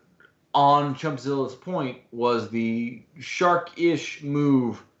on Chumpzilla's point, was the shark-ish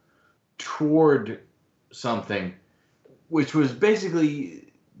move toward something, which was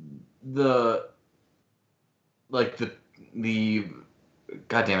basically the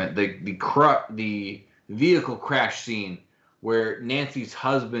goddamn it, the vehicle crash scene where Nancy's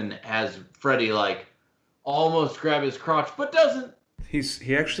husband has Freddy like almost grab his crotch but doesn't.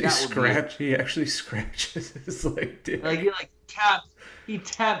 He actually scratches his like dick. Like he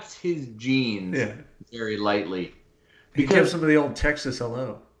taps his jeans very lightly. He gives him the old Texas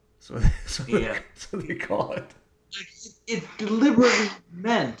hello. So they call it. It's deliberately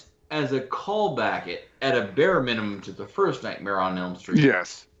meant as a callback at a bare minimum to the first Nightmare on Elm Street.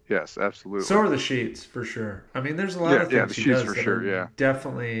 Yes, absolutely. So are the sheets, for sure. I mean, there's a lot of things the he does sheets for that sure, are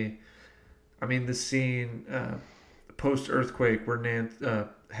definitely. I mean, the scene post-earthquake where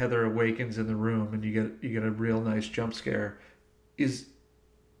Heather awakens in the room and you get a real nice jump scare is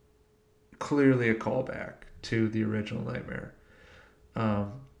clearly a callback to the original Nightmare.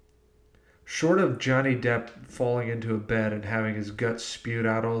 Short of Johnny Depp falling into a bed and having his guts spewed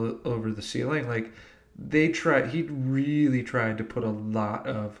out all over the ceiling, like he really tried to put a lot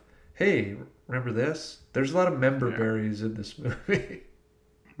of, hey, remember this? There's a lot of member berries in this movie.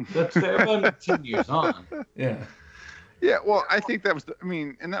 That's fair, but continues on. Yeah. Yeah, well, I think that was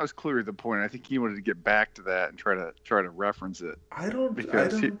and that was clearly the point. I think he wanted to get back to that and try to reference it. I don't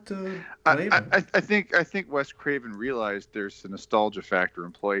blame him. I think Wes Craven realized there's a nostalgia factor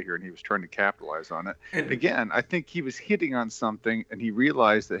in play here, and he was trying to capitalize on it. And again, I think he was hitting on something, and he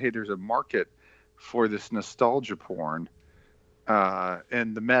realized that, hey, there's a market for this nostalgia porn,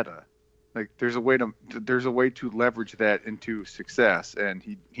 and the meta. Like there's a way to leverage that into success, and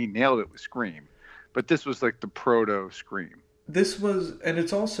he nailed it with Scream. But this was like the proto Scream. This was, and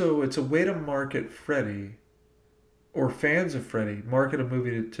it's a way to market Freddy, or fans of Freddy, market a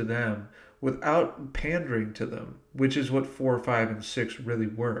movie to them without pandering to them, which is what 4, 5, and 6 really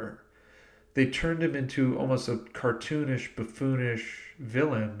were. They turned him into almost a cartoonish, buffoonish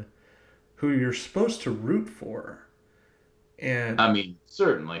villain who you're supposed to root for. And I mean,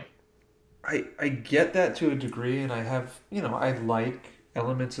 certainly. I get that to a degree, and I have, I like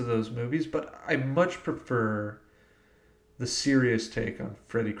elements of those movies, but I much prefer the serious take on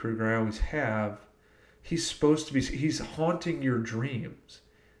Freddy Krueger. I always have. He's haunting your dreams.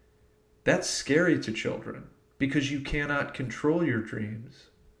 That's scary to children because you cannot control your dreams.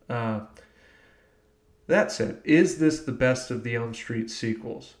 That said, is this the best of the Elm Street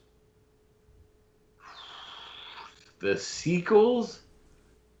sequels? The sequels?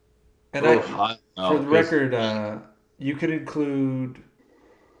 And for the record, you could include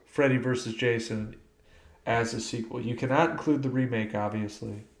Freddy vs. Jason as a sequel. You cannot include the remake,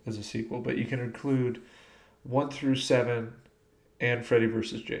 obviously, as a sequel, but you can include 1 through 7 and Freddy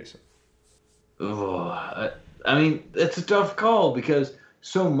vs. Jason. I mean, it's a tough call because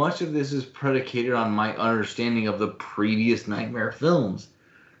so much of this is predicated on my understanding of the previous Nightmare films.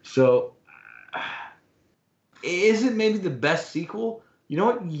 So, is it maybe the best sequel? You know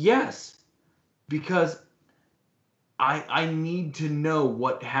what? Yes. Because I need to know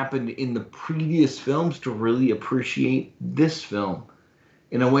what happened in the previous films to really appreciate this film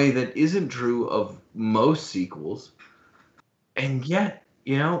in a way that isn't true of most sequels. And yet,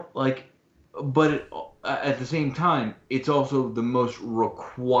 but at the same time, it's also the most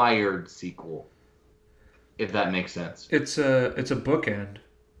required sequel, if that makes sense. It's a bookend,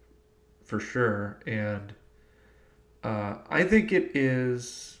 for sure. And I think it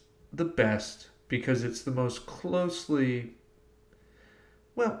is the best because it's the most closely.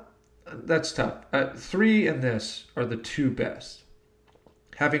 Well, that's tough. 3 and this are the 2 best.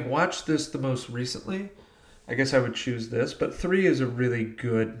 Having watched this the most recently, I guess I would choose this. But 3 is a really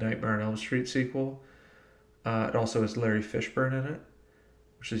good Nightmare on Elm Street sequel. It also has Larry Fishburne in it,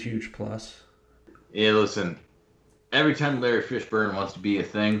 which is a huge plus. Yeah, listen. Every time Larry Fishburne wants to be a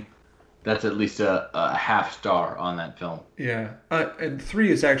thing, that's at least a half star on that film. Yeah, and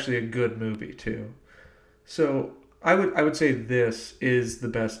 3 is actually a good movie too. So I would say this is the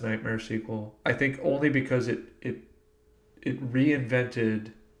best Nightmare sequel. I think only because it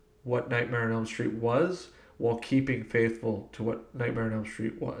reinvented what Nightmare on Elm Street was while keeping faithful to what Nightmare on Elm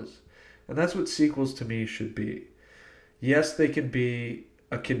Street was. And that's what sequels to me should be. Yes, they can be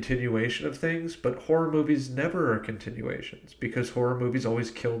a continuation of things, but horror movies never are continuations because horror movies always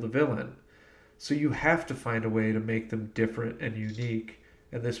kill the villain. So you have to find a way to make them different and unique,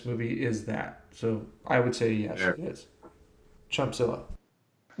 and this movie is that. So I would say yes, it is. Chumpzilla.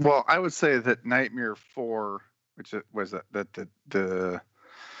 Well, I would say that Nightmare 4, which was that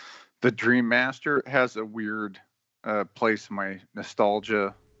the Dream Master, has a weird place in my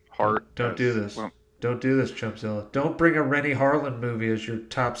nostalgia heart. Don't do this. Well, don't do this, Chumpzilla. Don't bring a Rennie Harlan movie as your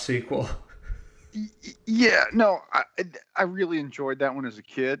top sequel. Yeah, no, I really enjoyed that one as a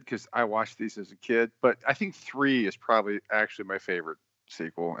kid because I watched these as a kid. But I think 3 is probably actually my favorite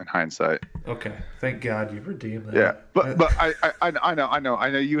sequel in hindsight. Okay, thank God you redeemed that. Yeah, but I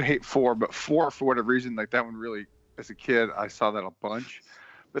know you hate 4, but 4 for whatever reason, like that one really, as a kid, I saw that a bunch.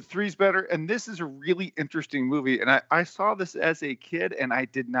 But 3's better, and this is a really interesting movie. And I saw this as a kid, and I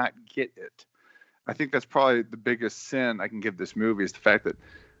did not get it. I think that's probably the biggest sin I can give this movie is the fact that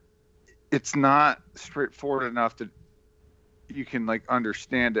it's not straightforward enough that you can like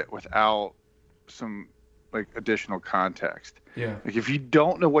understand it without some like additional context. Yeah. Like if you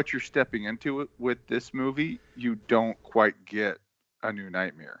don't know what you're stepping into with this movie, you don't quite get A New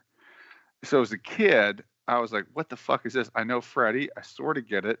Nightmare. So as a kid, I was like, what the fuck is this? I know Freddy. I sort of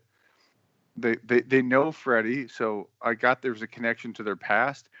get it. They know Freddy, so I got there's a connection to their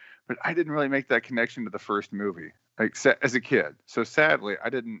past, but I didn't really make that connection to the first movie, like as a kid. So sadly, I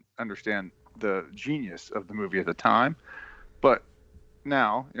didn't understand the genius of the movie at the time. But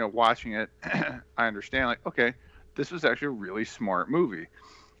now, watching it, I understand. Like, okay, this was actually a really smart movie.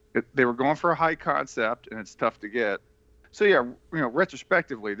 They were going for a high concept, and it's tough to get. So yeah,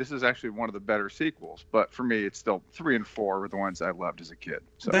 retrospectively, this is actually one of the better sequels. But for me, it's still 3 and 4 were the ones I loved as a kid.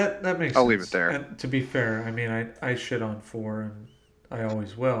 So that makes sense. I'll leave it there. And to be fair, I mean, I shit on 4, and I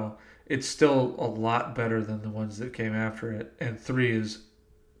always will. It's still a lot better than the ones that came after it, and 3 is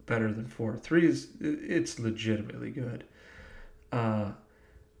better than 4. 3 it's legitimately good.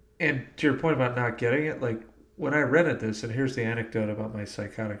 And to your point about not getting it, like when I rented this, and here's the anecdote about my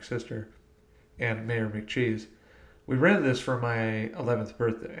psychotic sister and Mayor McCheese. We rented this for my 11th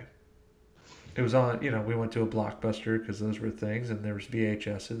birthday. It was on, we went to a Blockbuster because those were things, and there was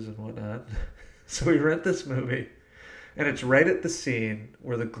VHSs and whatnot. So we rent this movie, and it's right at the scene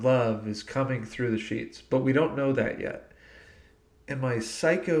where the glove is coming through the sheets, but we don't know that yet. And my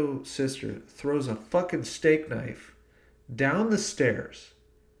psycho sister throws a fucking steak knife down the stairs,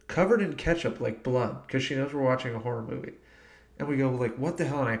 covered in ketchup like blood, because she knows we're watching a horror movie. And we go like, what the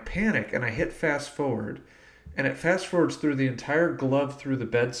hell? And I panic, and I hit fast forward. And it fast forwards through the entire glove through the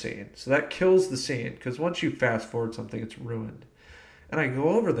bed scene. So that kills the scene, because once you fast forward something, it's ruined. And I go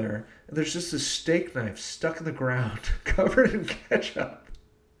over there, and there's just this steak knife stuck in the ground, covered in ketchup.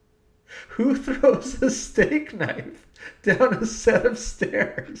 Who throws a steak knife down a set of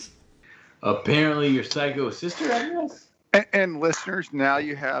stairs? Apparently your psycho sister, I guess. And listeners, now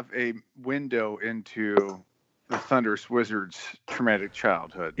you have a window into the Thunderous Wizard's traumatic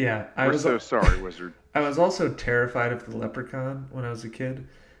childhood. Yeah. We're so sorry, Wizard. I was also terrified of the leprechaun when I was a kid.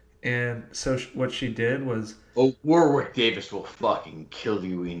 And so what she did was... Oh, Warwick Davis will fucking kill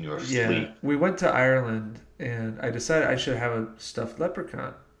you in your sleep. Yeah, we went to Ireland, and I decided I should have a stuffed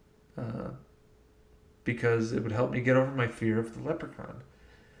leprechaun. Because it would help me get over my fear of the leprechaun.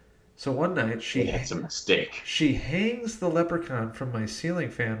 So one night, That's a mistake. She hangs the leprechaun from my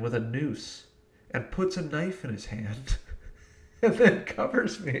ceiling fan with a noose and puts a knife in his hand. And then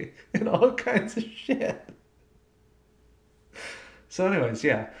covers me in all kinds of shit. So anyways,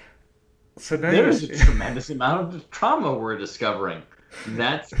 yeah. So now there's a tremendous amount of trauma we're discovering.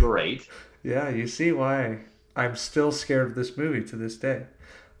 That's great. Yeah, you see why I'm still scared of this movie to this day.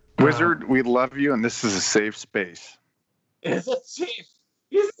 Wizard, we love you, and this is a safe space. Is it safe?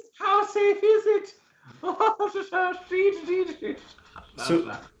 How safe is it?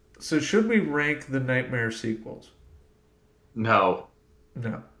 So should we rank the Nightmare sequels? No.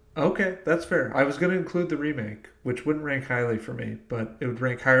 No. Okay, that's fair. I was going to include the remake, which wouldn't rank highly for me, but it would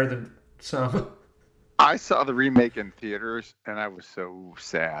rank higher than some. I saw the remake in theaters, and I was so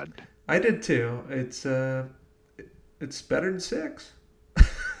sad. I did too. It's better than 6.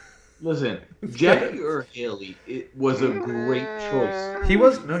 Listen, It's Jackie better. Earl Haley, it was a great choice. He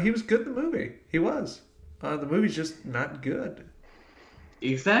was good in the movie. He was. The movie's just not good.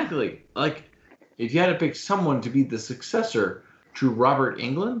 Exactly. Like, if you had to pick someone to be the successor to Robert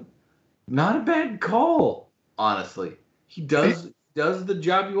Englund, not a bad call, honestly. He does the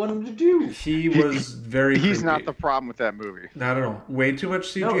job you want him to do. He was very He's creepy. not the problem with that movie. Not at all. Way too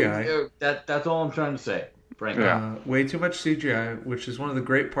much No, CGI. that's all I'm trying to say, frankly. Yeah. Way too much CGI, which is one of the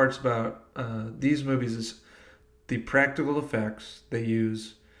great parts about these movies is the practical effects they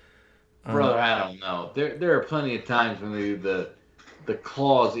use. Brother, I don't know. There are plenty of times when they do the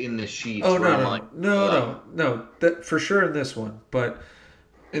claws in the sheets. Oh where no I'm no like, no! That for sure in this one, but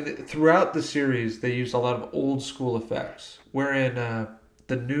throughout the series they used a lot of old school effects. Wherein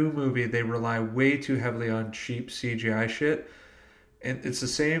the new movie they rely way too heavily on cheap CGI shit, and it's the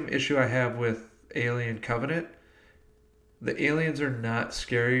same issue I have with Alien Covenant. The aliens are not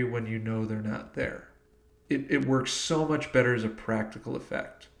scary when you know they're not there. It works so much better as a practical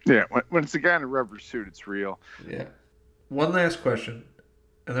effect. Yeah, when it's a guy in a rubber suit, it's real. Yeah. One last question,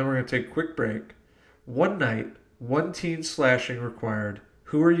 and then we're going to take a quick break. One night, one teen slashing required.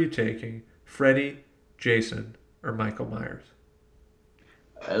 Who are you taking? Freddy, Jason, or Michael Myers?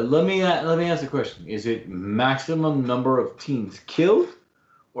 let me ask a question. Is it maximum number of teens killed,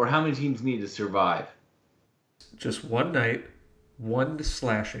 or how many teens need to survive? Just one night, one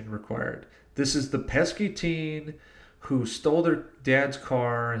slashing required. This is the pesky teen who stole their dad's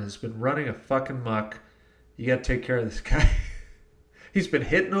car and has been running a fucking muck. You got to take care of this guy. He's been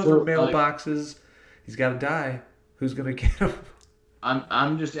hitting over mailboxes. He's got to die. Who's going to get him?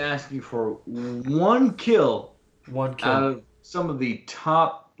 I'm just asking for one kill One kill. out of some of the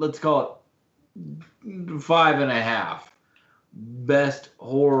top, let's call it 5.5 best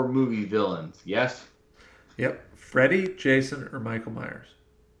horror movie villains. Yes? Yep. Freddy, Jason, or Michael Myers.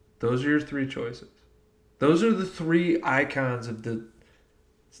 Those are your 3 choices. Those are the 3 icons of the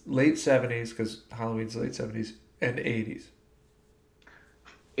late 70s, because Halloween's late 70s, and 80s.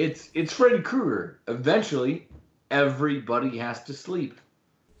 It's Freddy Krueger. Eventually, everybody has to sleep.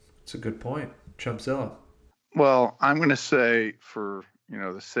 It's a good point. Chumpzilla. Well, I'm going to say, for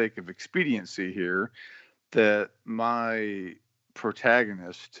the sake of expediency here, that my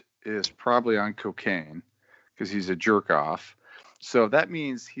protagonist is probably on cocaine because he's a jerk off. So that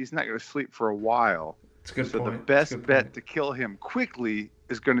means he's not going to sleep for a while. It's a good So point. the best bet to kill him quickly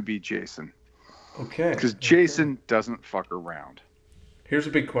is going to be Jason. Okay. Because Jason doesn't fuck around. Here's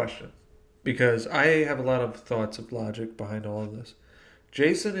a big question, because I have a lot of thoughts of logic behind all of this.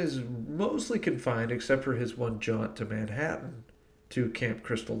 Jason is mostly confined, except for his one jaunt to Manhattan, to Camp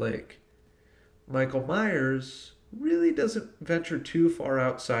Crystal Lake. Michael Myers really doesn't venture too far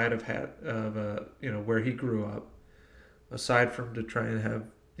outside of where he grew up, aside from to try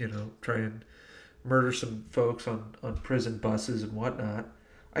and murder some folks on prison buses and whatnot.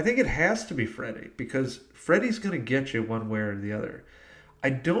 I think it has to be Freddy, because Freddy's going to get you one way or the other. I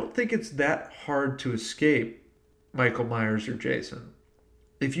don't think it's that hard to escape Michael Myers or Jason.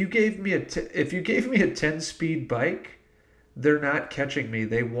 If you gave me a 10-speed bike, they're not catching me.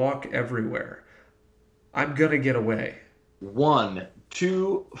 They walk everywhere. I'm going to get away. 1,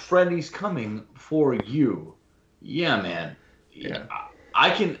 2, Freddy's coming for you. Yeah, man. Yeah. I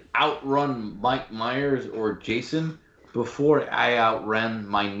can outrun Mike Myers or Jason before I outrun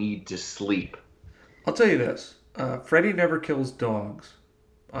my need to sleep. I'll tell you this. Freddy never kills dogs,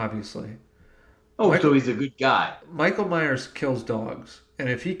 obviously. Oh, so he's a good guy. Michael Myers kills dogs. And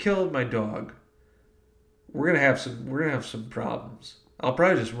if he killed my dog, we're gonna have some problems. I'll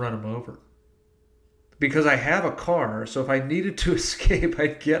probably just run him over. Because I have a car, so if I needed to escape,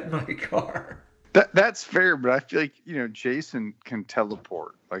 I'd get my car. That's fair, but I feel like Jason can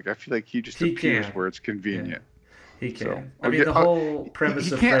teleport. Like I feel like he just appears where it's convenient. Yeah, he can. So, I mean, the whole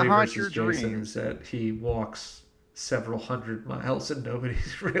premise of can't Freddy haunt versus your Jason dreams. is that he walks several hundred miles and nobody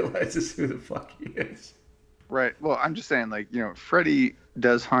realizes who the fuck he is. Right. Well, I'm just saying, Freddy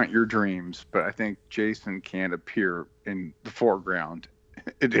does haunt your dreams, but I think Jason can appear in the foreground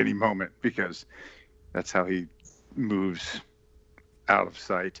at any moment because that's how he moves out of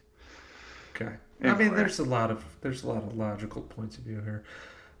sight. Okay. Anyway. I mean, there's a lot of logical points of view here.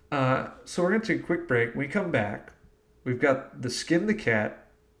 So we're gonna take a quick break. When we come back, we've got the Skin the Cat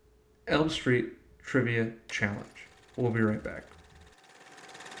Elm Street Trivia Challenge. We'll be right back.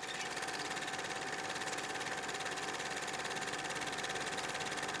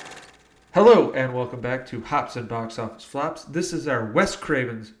 Hello and welcome back to Hops and Box Office Flops. This is our Wes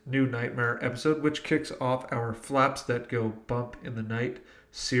Craven's New Nightmare episode, which kicks off our Flops That Go Bump in the Night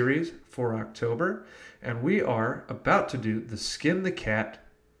series for October. And we are about to do the Skin the Cat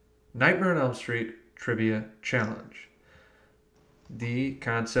Nightmare on Elm Street Trivia Challenge. The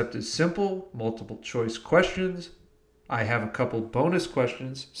concept is simple, multiple choice questions. I have a couple bonus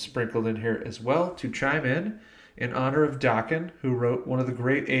questions sprinkled in here as well to chime in honor of Dokken, who wrote one of the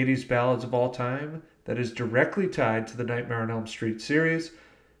great 80s ballads of all time that is directly tied to the Nightmare on Elm Street series.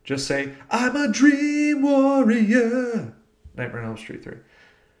 Just say, I'm a dream warrior. Nightmare on Elm Street 3.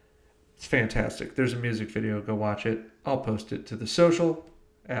 It's fantastic. There's a music video. Go watch it. I'll post it to the social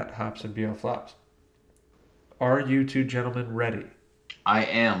at Hops and BO Flops. Are you two gentlemen ready? I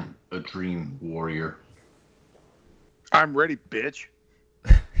am a dream warrior. I'm ready, bitch.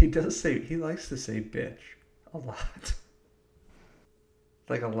 He likes to say bitch. A lot.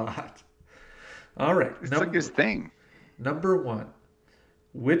 Like a lot. All right. It's like his thing. Number 1.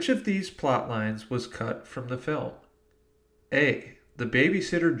 Which of these plot lines was cut from the film? A. The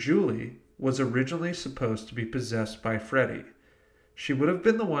babysitter Julie was originally supposed to be possessed by Freddy. She would have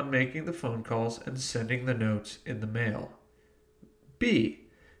been the one making the phone calls and sending the notes in the mail. B.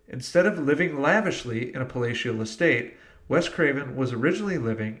 Instead of living lavishly in a palatial estate, Wes Craven was originally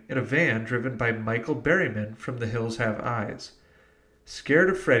living in a van driven by Michael Berryman from The Hills Have Eyes. Scared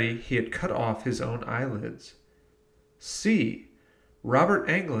of Freddy, he had cut off his own eyelids. C. Robert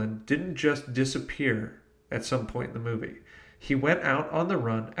Englund didn't just disappear at some point in the movie. He went out on the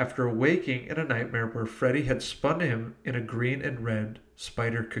run after awaking in a nightmare where Freddy had spun him in a green and red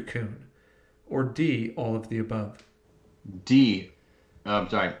spider cocoon. Or D. All of the above. D. I'm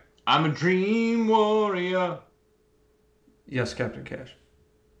sorry. I'm a dream warrior. Yes, Captain Cash.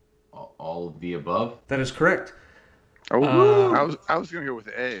 All of the above? That is correct. Oh, I was going to go with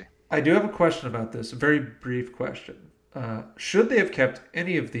A. I do have a question about this, a very brief question. Should they have kept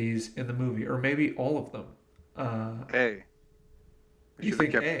any of these in the movie, or maybe all of them? A. You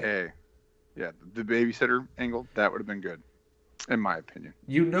think kept A? Yeah, the babysitter angle, that would have been good, in my opinion.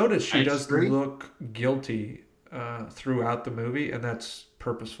 You notice she does agree. look guilty throughout the movie, and that's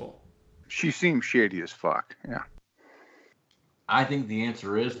purposeful. She seems shady as fuck, yeah. I think the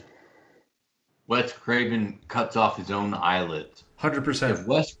answer is Wes Craven cuts off his own eyelids. 100%. If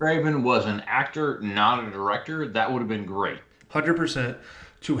Wes Craven was an actor, not a director, that would have been great. 100%.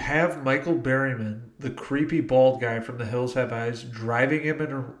 To have Michael Berryman, the creepy bald guy from The Hills Have Eyes, driving him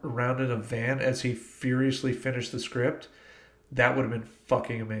around in a van as he furiously finished the script, that would have been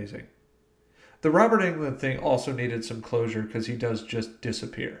fucking amazing. The Robert Englund thing also needed some closure because he does just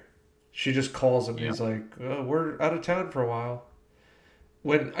disappear. She just calls him and he's like, oh, we're out of town for a while.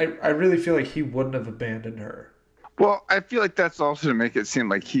 When I really feel like he wouldn't have abandoned her. Well, I feel like that's also to make it seem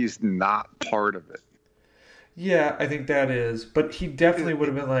like he's not part of it. Yeah, I think that is. But he definitely would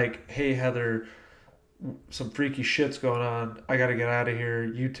have been like, hey, Heather, some freaky shit's going on. I got to get out of here.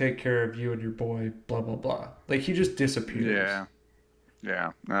 You take care of you and your boy, blah, blah, blah. Like, he just disappears.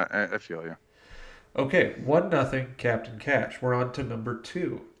 Yeah, I feel you. Okay, 1-0, Captain Cash. We're on to number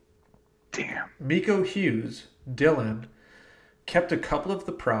 2. Damn. Miko Hughes, Dylan, kept a couple of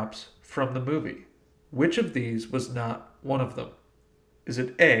the props from the movie. Which of these was not one of them? Is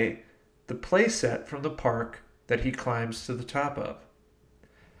it A, the play set from the park that he climbs to the top of?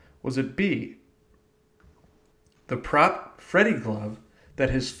 Was it B, the prop Freddy glove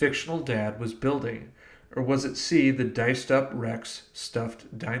that his fictional dad was building? Or was it C, the diced up Rex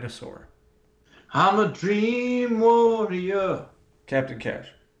stuffed dinosaur? I'm a dream warrior. Captain Cash.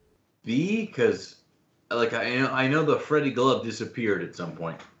 B, because I know the Freddy glove disappeared at some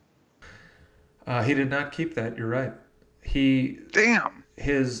point. He did not keep that. You're right. Damn.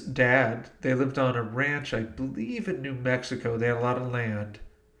 His dad, they lived on a ranch, I believe in New Mexico. They had a lot of land.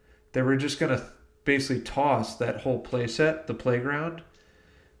 They were just going to basically toss that whole playset, the playground.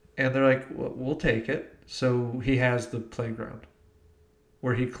 And they're like, we'll take it. So he has the playground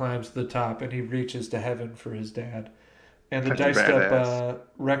where he climbs to the top and he reaches to heaven for his dad. And the That's diced up badass.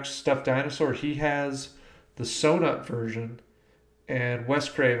 Rex stuffed dinosaur, he has the sewn up version. And Wes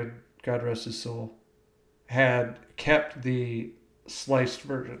Craven, God rest his soul, had kept the sliced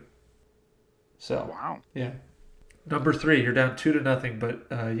version. So, Wow. yeah. Number 3, you're down 2-0,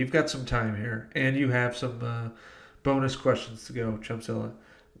 but you've got some time here. And you have some bonus questions to go, Chumpzilla.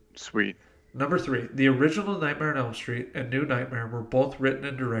 Sweet. Number 3, the original Nightmare on Elm Street and New Nightmare were both written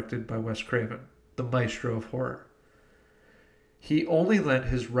and directed by Wes Craven, the maestro of horror. He only lent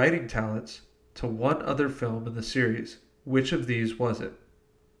his writing talents to one other film in the series. Which of these was it?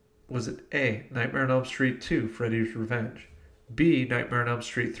 Was it A, Nightmare on Elm Street 2, Freddy's Revenge, B. Nightmare on Elm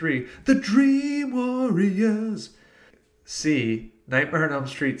Street 3, The Dream Warriors. C. Nightmare on Elm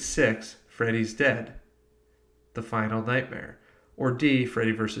Street 6, Freddy's Dead, The Final Nightmare. Or D.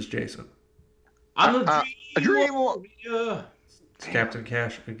 Freddy vs. Jason. I'm a dream warrior. It's Captain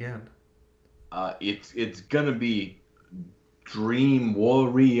Cash again. It's gonna be Dream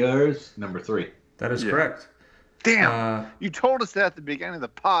Warriors number 3. That is Yeah. correct. Damn. You told us that at the beginning of the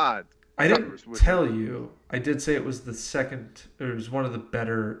pod. I didn't tell you. I did say it was the second. It was one of the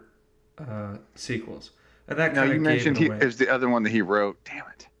better sequels, and that Now kind you of mentioned gave it away. it was the other one that he wrote. Damn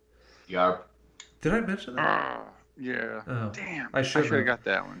it. Yarp. Did I mention that? Yeah. Oh, Damn. I should have got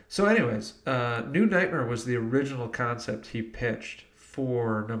that one. So, anyways, New Nightmare was the original concept he pitched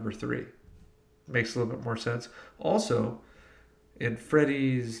for number 3. Makes a little bit more sense. Also, in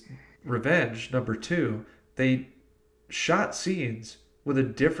Freddy's Revenge number 2, they shot scenes with a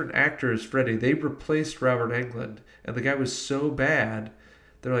different actor as Freddy. They replaced Robert Englund, and the guy was so bad,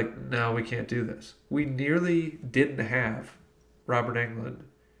 they're like, no, we can't do this. We nearly didn't have Robert Englund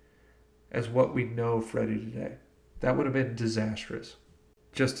as what we know Freddy today. That would have been disastrous.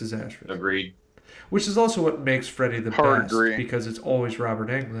 Just disastrous. Agreed. Which is also what makes Freddy the Hard best, agree. because it's always Robert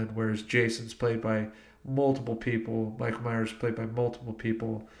Englund, whereas Jason's played by multiple people, Michael Myers played by multiple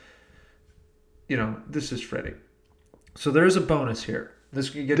people. You know, this is Freddy. So there is a bonus here. This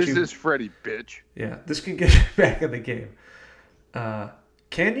can get This you. is Freddy, bitch. Yeah, this can get you back in the game.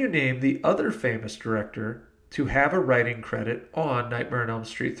 Can you name the other famous director to have a writing credit on Nightmare on Elm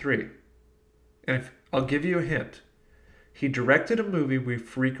Street 3? And I'll give you a hint. He directed a movie we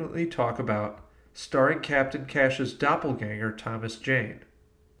frequently talk about, starring Captain Cash's doppelganger, Thomas Jane.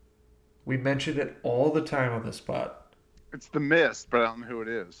 We mention it all the time on this spot. It's The Mist, but I don't know who it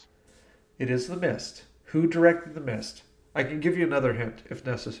is. It is The Mist. Who directed The Mist? I can give you another hint if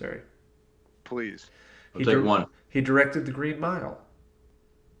necessary. Please. I'll take one. He directed The Green Mile.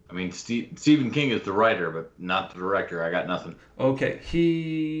 I mean, Stephen King is the writer, but not the director. I got nothing. Okay,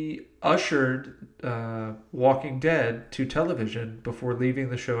 he ushered Walking Dead to television before leaving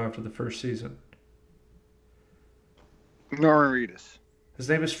the show after the first season. Norman Reedus. His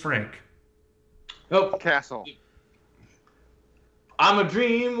name is Frank. Oh, Castle. I'm a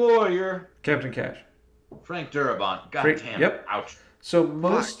dream warrior. Captain Cash. Frank Darabont. God Frank- damn. yep. Ouch. So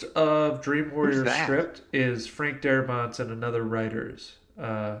most of Dream Warrior's that? script is Frank Darabont's and another writer's.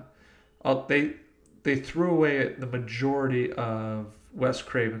 They threw away the majority of Wes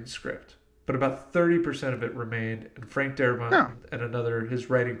Craven's script, but about 30% of it remained, and Frank Darabont and another, his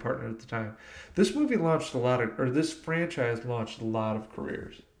writing partner at the time. This movie launched this franchise launched a lot of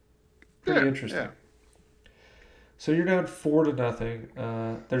careers. Pretty interesting. Yeah. So you're down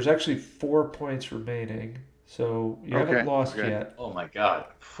 4-0. There's actually 4 points remaining, so you haven't lost yet. Oh my God.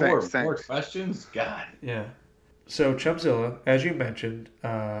 Four Thanks. questions? God. Yeah. So Chumzilla, as you mentioned,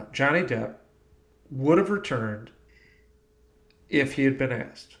 Johnny Depp would have returned if he had been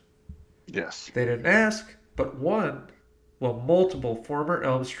asked. Yes. They didn't ask, but multiple former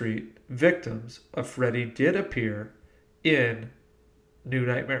Elm Street victims of Freddy did appear in New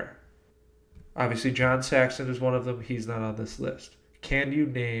Nightmare. Obviously, John Saxon is one of them. He's not on this list. Can you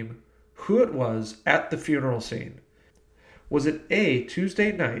name who it was at the funeral scene? Was it A,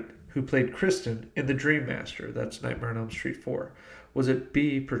 Tuesday Knight, who played Kristen in The Dream Master? That's Nightmare on Elm Street 4. Was it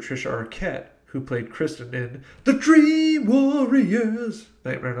B, Patricia Arquette, who played Kristen in The Dream Warriors?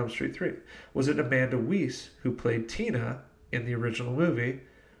 Nightmare on Elm Street 3. Was it Amanda Weiss, who played Tina in the original movie?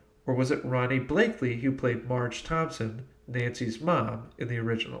 Or was it Ronnie Blakely, who played Marge Thompson, Nancy's mom, in the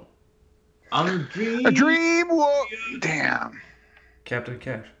original? I'm A dream warrior. Damn. Captain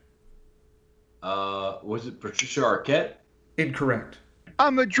Cash. Was it Patricia Arquette? Incorrect.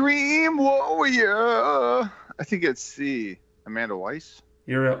 I'm a dream warrior. I think it's C. Amanda Weiss.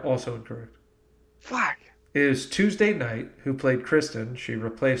 You're also incorrect. Fuck. It is Tuesday Knight, who played Kristen. She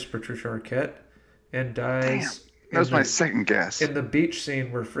replaced Patricia Arquette and dies. That was my second guess. In the beach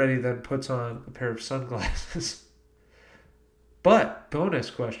scene where Freddy then puts on a pair of sunglasses. But, bonus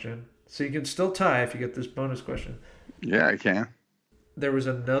question. So you can still tie if you get this bonus question. Yeah, I can. There was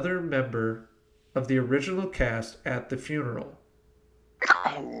another member of the original cast at the funeral.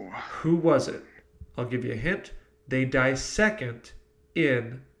 Oh. Who was it? I'll give you a hint. They die second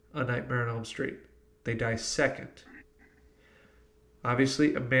in A Nightmare on Elm Street. They die second.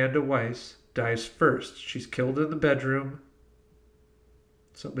 Obviously, Amanda Weiss dies first. She's killed in the bedroom.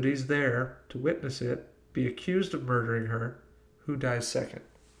 Somebody's there to witness it, be accused of murdering her. Who dies second?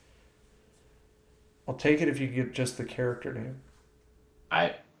 I'll take it if you get just the character name.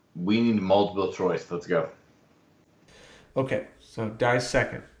 We need multiple choice. Let's go. Okay, so dies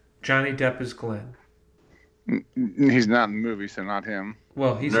second. Johnny Depp is Glenn. He's not in the movie, so not him.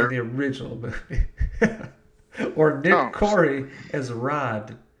 Well, he's in the original movie. Or Nick Corey as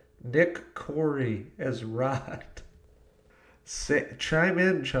Rod. Nick Corey as Rod. Chime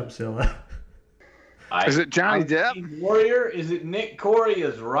in, Chumpzilla. Is it Johnny Depp? Warrior? Is it Nick Corey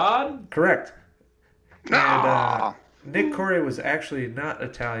as Rod? Correct. And Nick Corey was actually not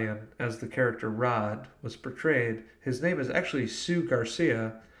Italian, as the character Rod was portrayed. His name is actually Sue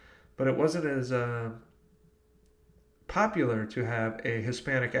Garcia, but it wasn't as popular to have a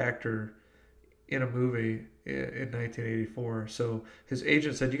Hispanic actor in a movie in 1984. So his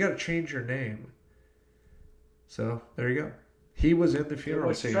agent said, "You got to change your name." So there you go. He was in the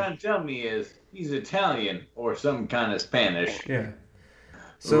funeral scene. What you're trying to tell me is he's Italian or some kind of Spanish. Yeah.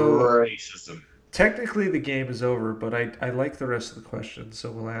 So racism. Technically, the game is over, but I like the rest of the questions, so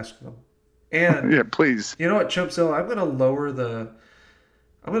we'll ask them. And yeah, please. You know what, Chumpzilla? I'm gonna lower the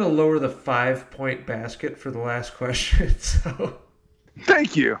 5-point basket for the last question. So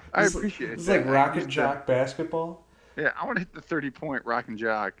thank you. I appreciate it. It's like Rock and Jock basketball. Yeah, I want to hit the 30-point Rock and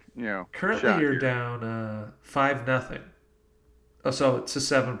Jock. Currently you're down 5-0. Oh, so it's a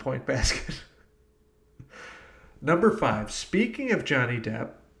 7-point basket. Number 5. Speaking of Johnny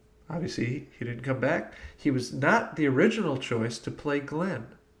Depp, obviously he didn't come back. He was not the original choice to play Glenn.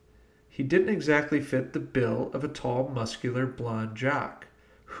 He didn't exactly fit the bill of a tall, muscular, blonde jock.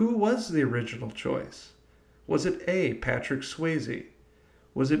 Who was the original choice? Was it A, Patrick Swayze?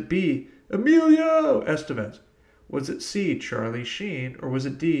 Was it B, Emilio Estevez? Was it C, Charlie Sheen? Or was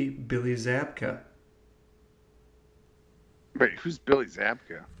it D, Billy Zabka? Wait, who's Billy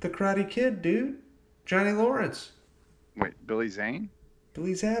Zabka? The Karate Kid, dude. Johnny Lawrence. Wait, Billy Zane?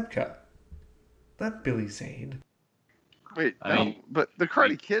 Billy Zabka. Not Billy Zane. Wait, but the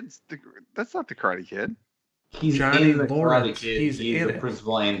Karate Kid's... that's not the Karate Kid. He's Johnny in the Lawrence. Karate Kid. He's in the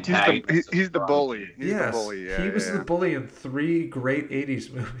principal antagonist. He's the bully. Yes, he was the bully in 3 great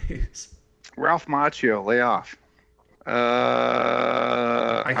 80s movies. Ralph Macchio, lay off.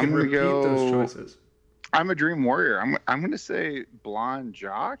 I can repeat those choices. I'm a Dream Warrior. I'm going to say Blonde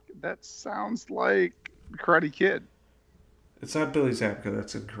Jock. That sounds like Karate Kid. It's not Billy Zabka.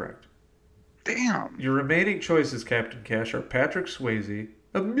 That's incorrect. Damn. Your remaining choices, Captain Cash, are Patrick Swayze,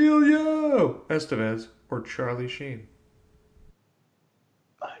 Emilio Estevez, or Charlie Sheen.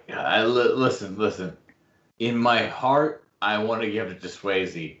 Listen. In my heart, I want to give it to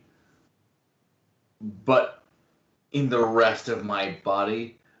Swayze. But in the rest of my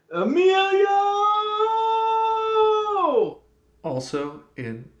body, Emilio! Also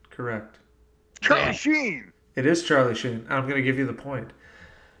incorrect. Charlie Sheen! It is Charlie Sheen. I'm going to give you the point.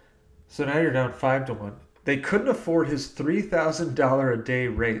 So now you're down 5-1. They couldn't afford his $3,000 a day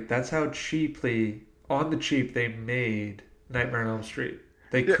rate. That's how cheaply, on the cheap, they made Nightmare on Elm Street.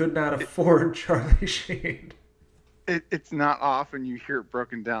 They could not afford Charlie Sheen. It's not often you hear it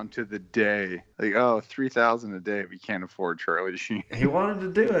broken down to the day. Like, $3,000 a day, we can't afford Charlie Sheen. He wanted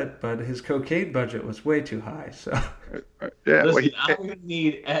to do it, but his cocaine budget was way too high. So, listen, I'm going to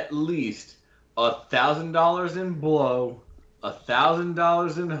need at least $1,000 in blow,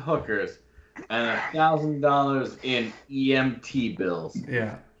 $1,000 in hookers, and $1,000 in EMT bills.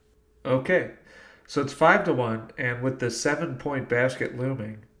 Yeah. Okay. So it's 5-1, and with the 7-point basket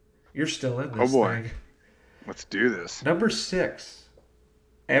looming, you're still in this thing. Let's do this. Number 6.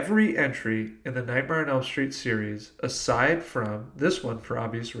 Every entry in the Nightmare on Elm Street series, aside from this one for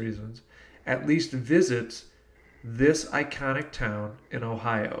obvious reasons, at least visits this iconic town in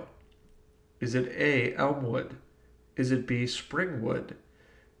Ohio. Is it A, Elmwood? Is it B, Springwood?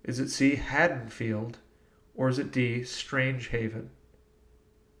 Is it C, Haddonfield? Or is it D, Strange Haven?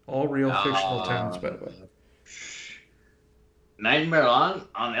 All real fictional towns, by the way. Nightmare on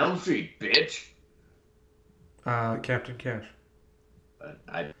Elm Street, bitch. Captain Cash.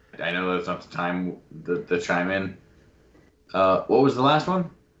 I know that's not the time to chime in. What was the last one?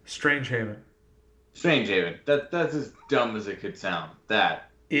 Strange Haven. Strange Haven. That's as dumb as it could sound.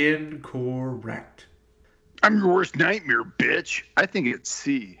 That. Incorrect. I'm your worst nightmare, bitch. I think it's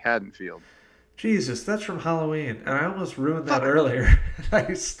C, Haddonfield. Jesus, that's from Halloween, and I almost ruined that earlier.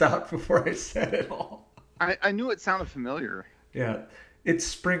 I stopped before I said it all. I knew it sounded familiar. Yeah,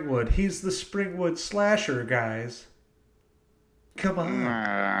 it's Springwood. He's the Springwood slasher, guys. Come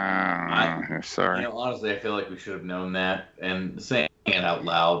on. Sorry. Honestly, I feel like we should have known that, and saying it out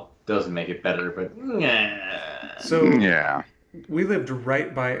loud doesn't make it better, but... So, yeah. We lived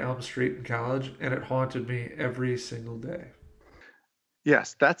right by Elm Street in college, and it haunted me every single day.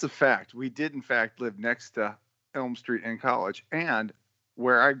 Yes, that's a fact. We did, in fact, live next to Elm Street in college. And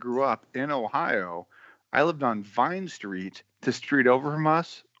where I grew up in Ohio, I lived on Vine Street. The street over from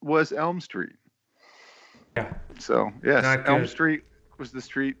us was Elm Street. Yeah. So yes, Not Elm good. Street was the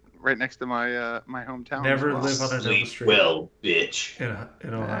street right next to my hometown. Never as well. live on an Elm Sleep Street well, bitch.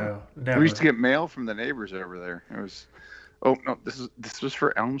 in Ohio. We used to Never. get mail from the neighbors over there. It was, oh no, this was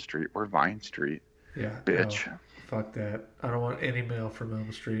for Elm Street or Vine Street, Yeah. No. bitch. Fuck that. I don't want any mail from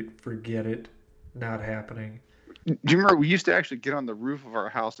Elm Street. Forget it. Not happening. Do you remember we used to actually get on the roof of our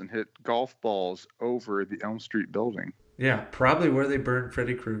house and hit golf balls over the Elm Street building? Yeah, probably where they burned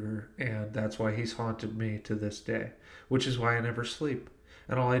Freddy Krueger, and that's why he's haunted me to this day, which is why I never sleep.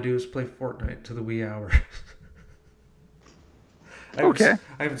 And all I do is play Fortnite to the wee hours. Okay.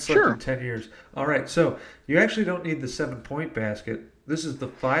 I haven't slept Sure. in 10 years. All right, so you actually don't need the 7-point basket. This is the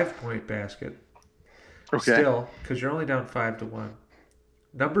 5-point basket. Okay. Still, because you're only down 5-1.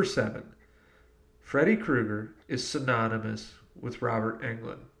 Number 7. Freddy Krueger is synonymous with Robert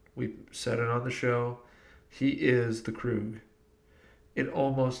Englund. We've said it on the show. He is the Krug. It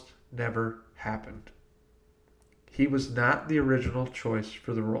almost never happened. He was not the original choice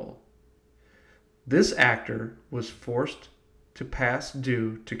for the role. This actor was forced to pass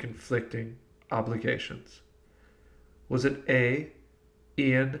due to conflicting obligations. Was it A,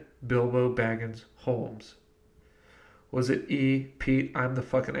 Ian Bilbo Baggins Holmes? Was it E, Pete, I'm the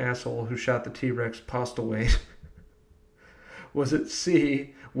fucking asshole who shot the T-Rex Postlethwaite? Was it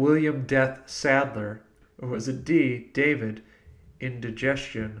C, William Death Sadler? Or was it D, David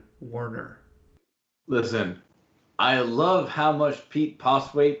Indigestion Warner? Listen, I love how much Pete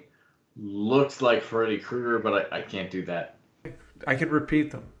Postlethwaite looks like Freddy Krueger, but I can't do that. I can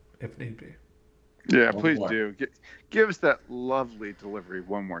repeat them if need be. Yeah, One please more. do. Give us that lovely delivery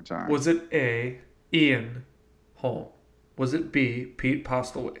one more time. Was it A, Ian Holm? Was it B, Pete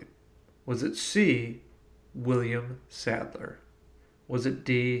Postlethwaite? Was it C, William Sadler? Was it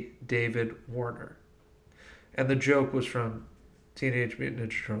D, David Warner? And the joke was from Teenage Mutant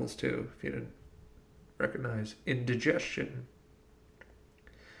Ninja Turtles 2, if you didn't recognize Indigestion.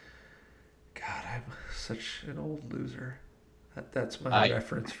 God, I'm such an old loser. That's my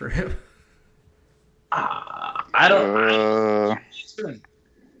reference for him. I don't.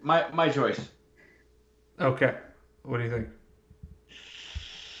 My choice. Okay. What do you think?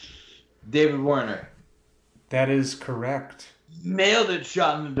 David Warner. That is correct. Nailed it,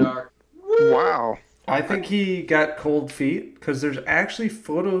 shot in the dark. Wow. I think he got cold feet because there's actually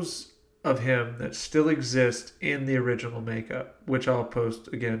photos of him that still exist in the original makeup, which I'll post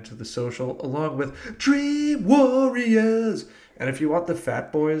again to the social along with Dream Warriors. And if you want the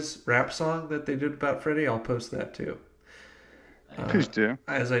Fat Boys rap song that they did about Freddy, I'll post that too. Please do.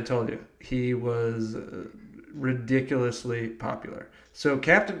 As I told you, he was ridiculously popular. So,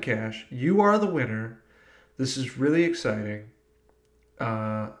 Captain Cash, you are the winner. This is really exciting.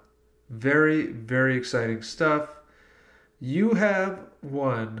 Very, very exciting stuff. You have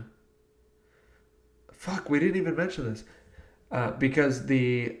won. Fuck, we didn't even mention this. Because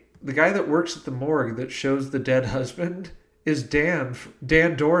the guy that works at the morgue that shows the dead husband is Dan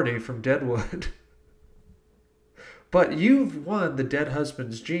Doherty from Deadwood. But you've won the dead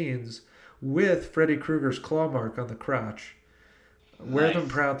husband's jeans with Freddy Krueger's claw mark on the crotch. Wear Nice. them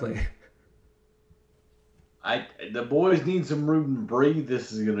proudly. The boys need some room to breathe.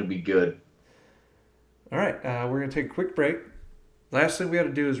 This is gonna be good. All right, we're going to take a quick break. Last thing we got to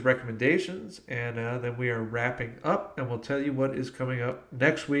do is recommendations, and then we are wrapping up, and we'll tell you what is coming up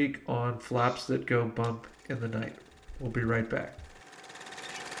next week on Flops That Go Bump in the Night. We'll be right back.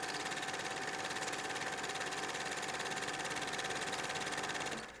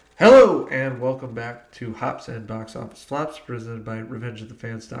 Hello, and welcome back to Hops and Box Office Flops, presented by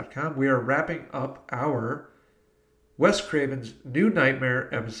RevengeOfTheFans.com. We are wrapping up our Wes Craven's New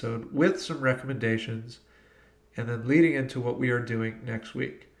Nightmare episode with some recommendations, and then leading into what we are doing next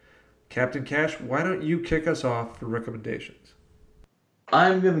week. Captain Cash, why don't you kick us off for recommendations?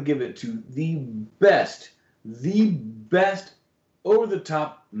 I'm gonna give it to the best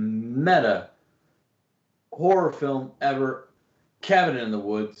over-the-top meta horror film ever, Cabin in the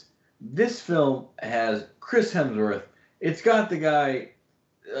Woods. This film has Chris Hemsworth. It's got the guy,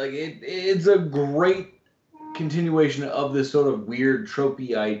 like it's a great continuation of this sort of weird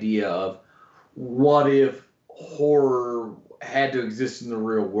tropey idea of what if horror had to exist in the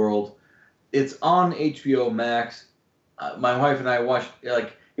real world. It's on HBO Max. My wife and I watched,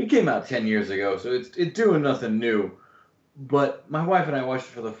 like, it came out 10 years ago, so it's doing nothing new. But my wife and I watched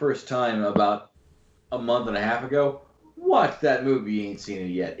it for the first time about a month and a half ago. Watch that movie, you ain't seen it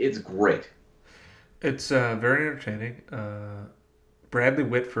yet. It's great. It's very entertaining. Bradley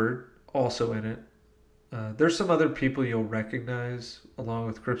Whitford also in it. There's some other people you'll recognize along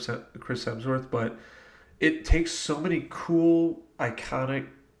with Chris Hemsworth, but it takes so many cool, iconic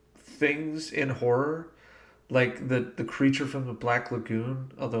things in horror like the creature from the Black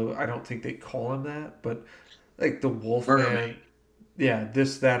Lagoon, although I don't think they call him that, but like the Wolfman. Mermaid. Yeah,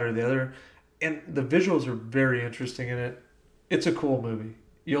 this, that, or the other. And the visuals are very interesting in it. It's a cool movie.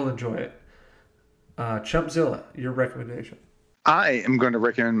 You'll enjoy it. Chumpzilla, your recommendation. I am going to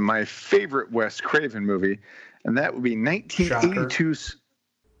recommend my favorite Wes Craven movie, and that would be 1982's.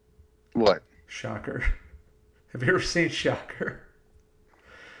 What? Shocker. Have you ever seen Shocker?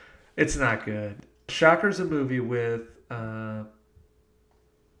 It's not good. Shocker's a movie with the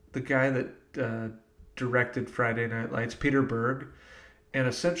guy that directed Friday Night Lights, Peter Berg. And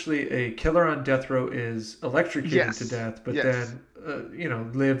essentially, a killer on death row is electrocuted to death, but then,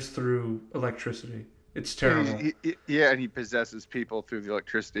 lives through electricity. It's terrible. And he possesses people through the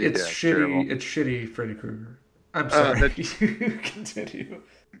electricity. It's shitty. Terrible. It's shitty, Freddy Krueger. I'm sorry. You continue.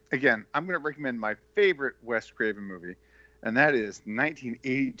 Again, I'm going to recommend my favorite Wes Craven movie, and that is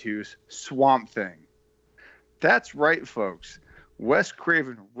 1982's Swamp Thing. That's right, folks. Wes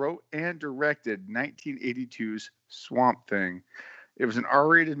Craven wrote and directed 1982's Swamp Thing. It was an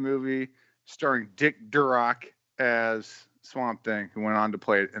R-rated movie starring Dick Durock as Swamp Thing, who went on to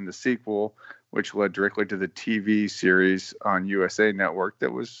play it in the sequel, which led directly to the TV series on USA Network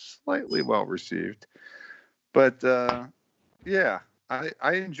that was slightly well received. But I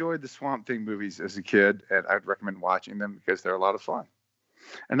enjoyed the Swamp Thing movies as a kid, and I'd recommend watching them because they're a lot of fun.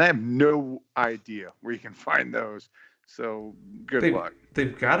 And I have no idea where you can find those, so good luck.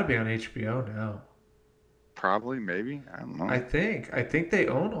 They've got to be on HBO now. Probably, maybe. I don't know. I think they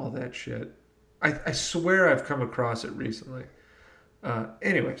own all that shit. I swear I've come across it recently.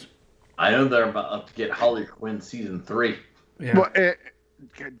 Anyways. I know they're about to get Harley Quinn season 3. Yeah. Well,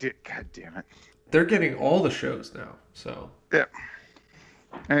 God damn it. They're getting all the shows now, so. Yeah.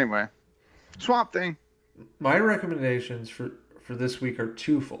 Anyway. Swamp Thing. My recommendations for this week are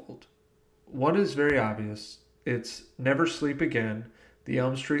twofold. One is very obvious. It's Never Sleep Again, The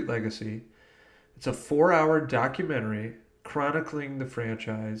Elm Street Legacy. It's a 4-hour documentary chronicling the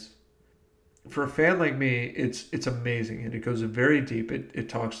franchise. For a fan like me, it's amazing, and it goes very deep. It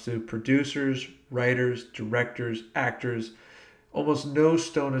talks to producers, writers, directors, actors. Almost no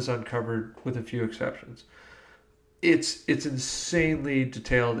stone is uncovered, with a few exceptions. It's insanely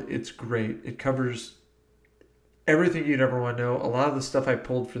detailed. It's great. It covers everything you'd ever want to know. A lot of the stuff I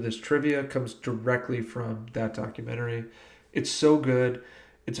pulled for this trivia comes directly from that documentary. It's so good.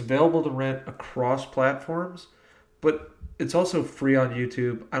 It's available to rent across platforms, but it's also free on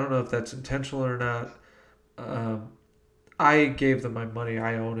YouTube. I don't know if that's intentional or not. I gave them my money.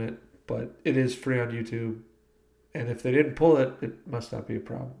 I own it, but it is free on YouTube. And if they didn't pull it, it must not be a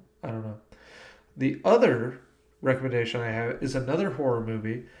problem. I don't know. The other recommendation I have is another horror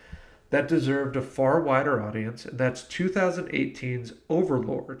movie that deserved a far wider audience, and that's 2018's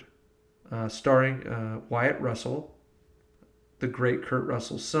Overlord, starring Wyatt Russell, the great Kurt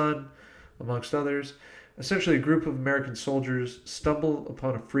Russell's son, amongst others. Essentially, a group of American soldiers stumble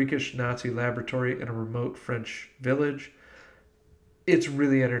upon a freakish Nazi laboratory in a remote French village. It's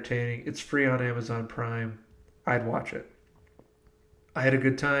really entertaining. It's free on Amazon Prime. I'd watch it. I had a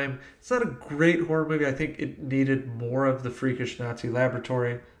good time. It's not a great horror movie. I think it needed more of the freakish Nazi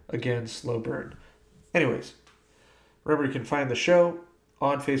laboratory. Again, slow burn. Anyways, remember you can find the show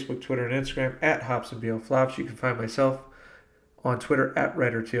on Facebook, Twitter, and Instagram at Hops and BL Flops. You can find myself on Twitter at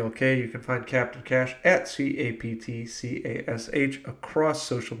WriterTLK. You can find Captain Cash at CAPTCASH across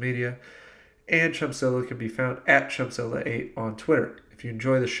social media. And Chumpzilla can be found at Chumpzilla8 on Twitter. If you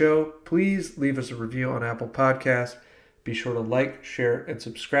enjoy the show, please leave us a review on Apple Podcasts. Be sure to like, share, and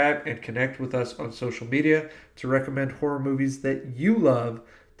subscribe, and connect with us on social media to recommend horror movies that you love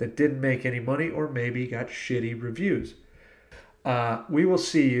that didn't make any money or maybe got shitty reviews. We will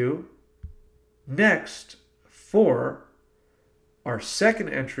see you next for our second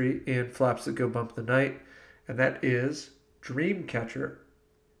entry in Flops That Go Bump the Night, and that is Dreamcatcher.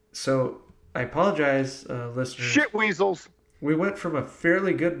 So I apologize, listeners. Shit weasels. We went from a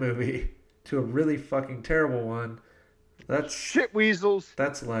fairly good movie to a really fucking terrible one. That's shit weasels.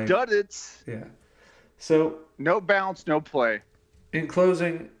 That's like duddits. Yeah. So no bounce, no play. In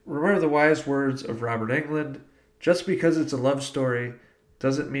closing, remember the wise words of Robert Englund. Just because it's a love story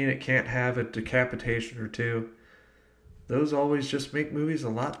doesn't mean it can't have a decapitation or two. Those always just make movies a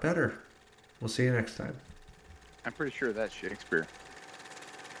lot better. We'll see you next time. I'm pretty sure that's Shakespeare.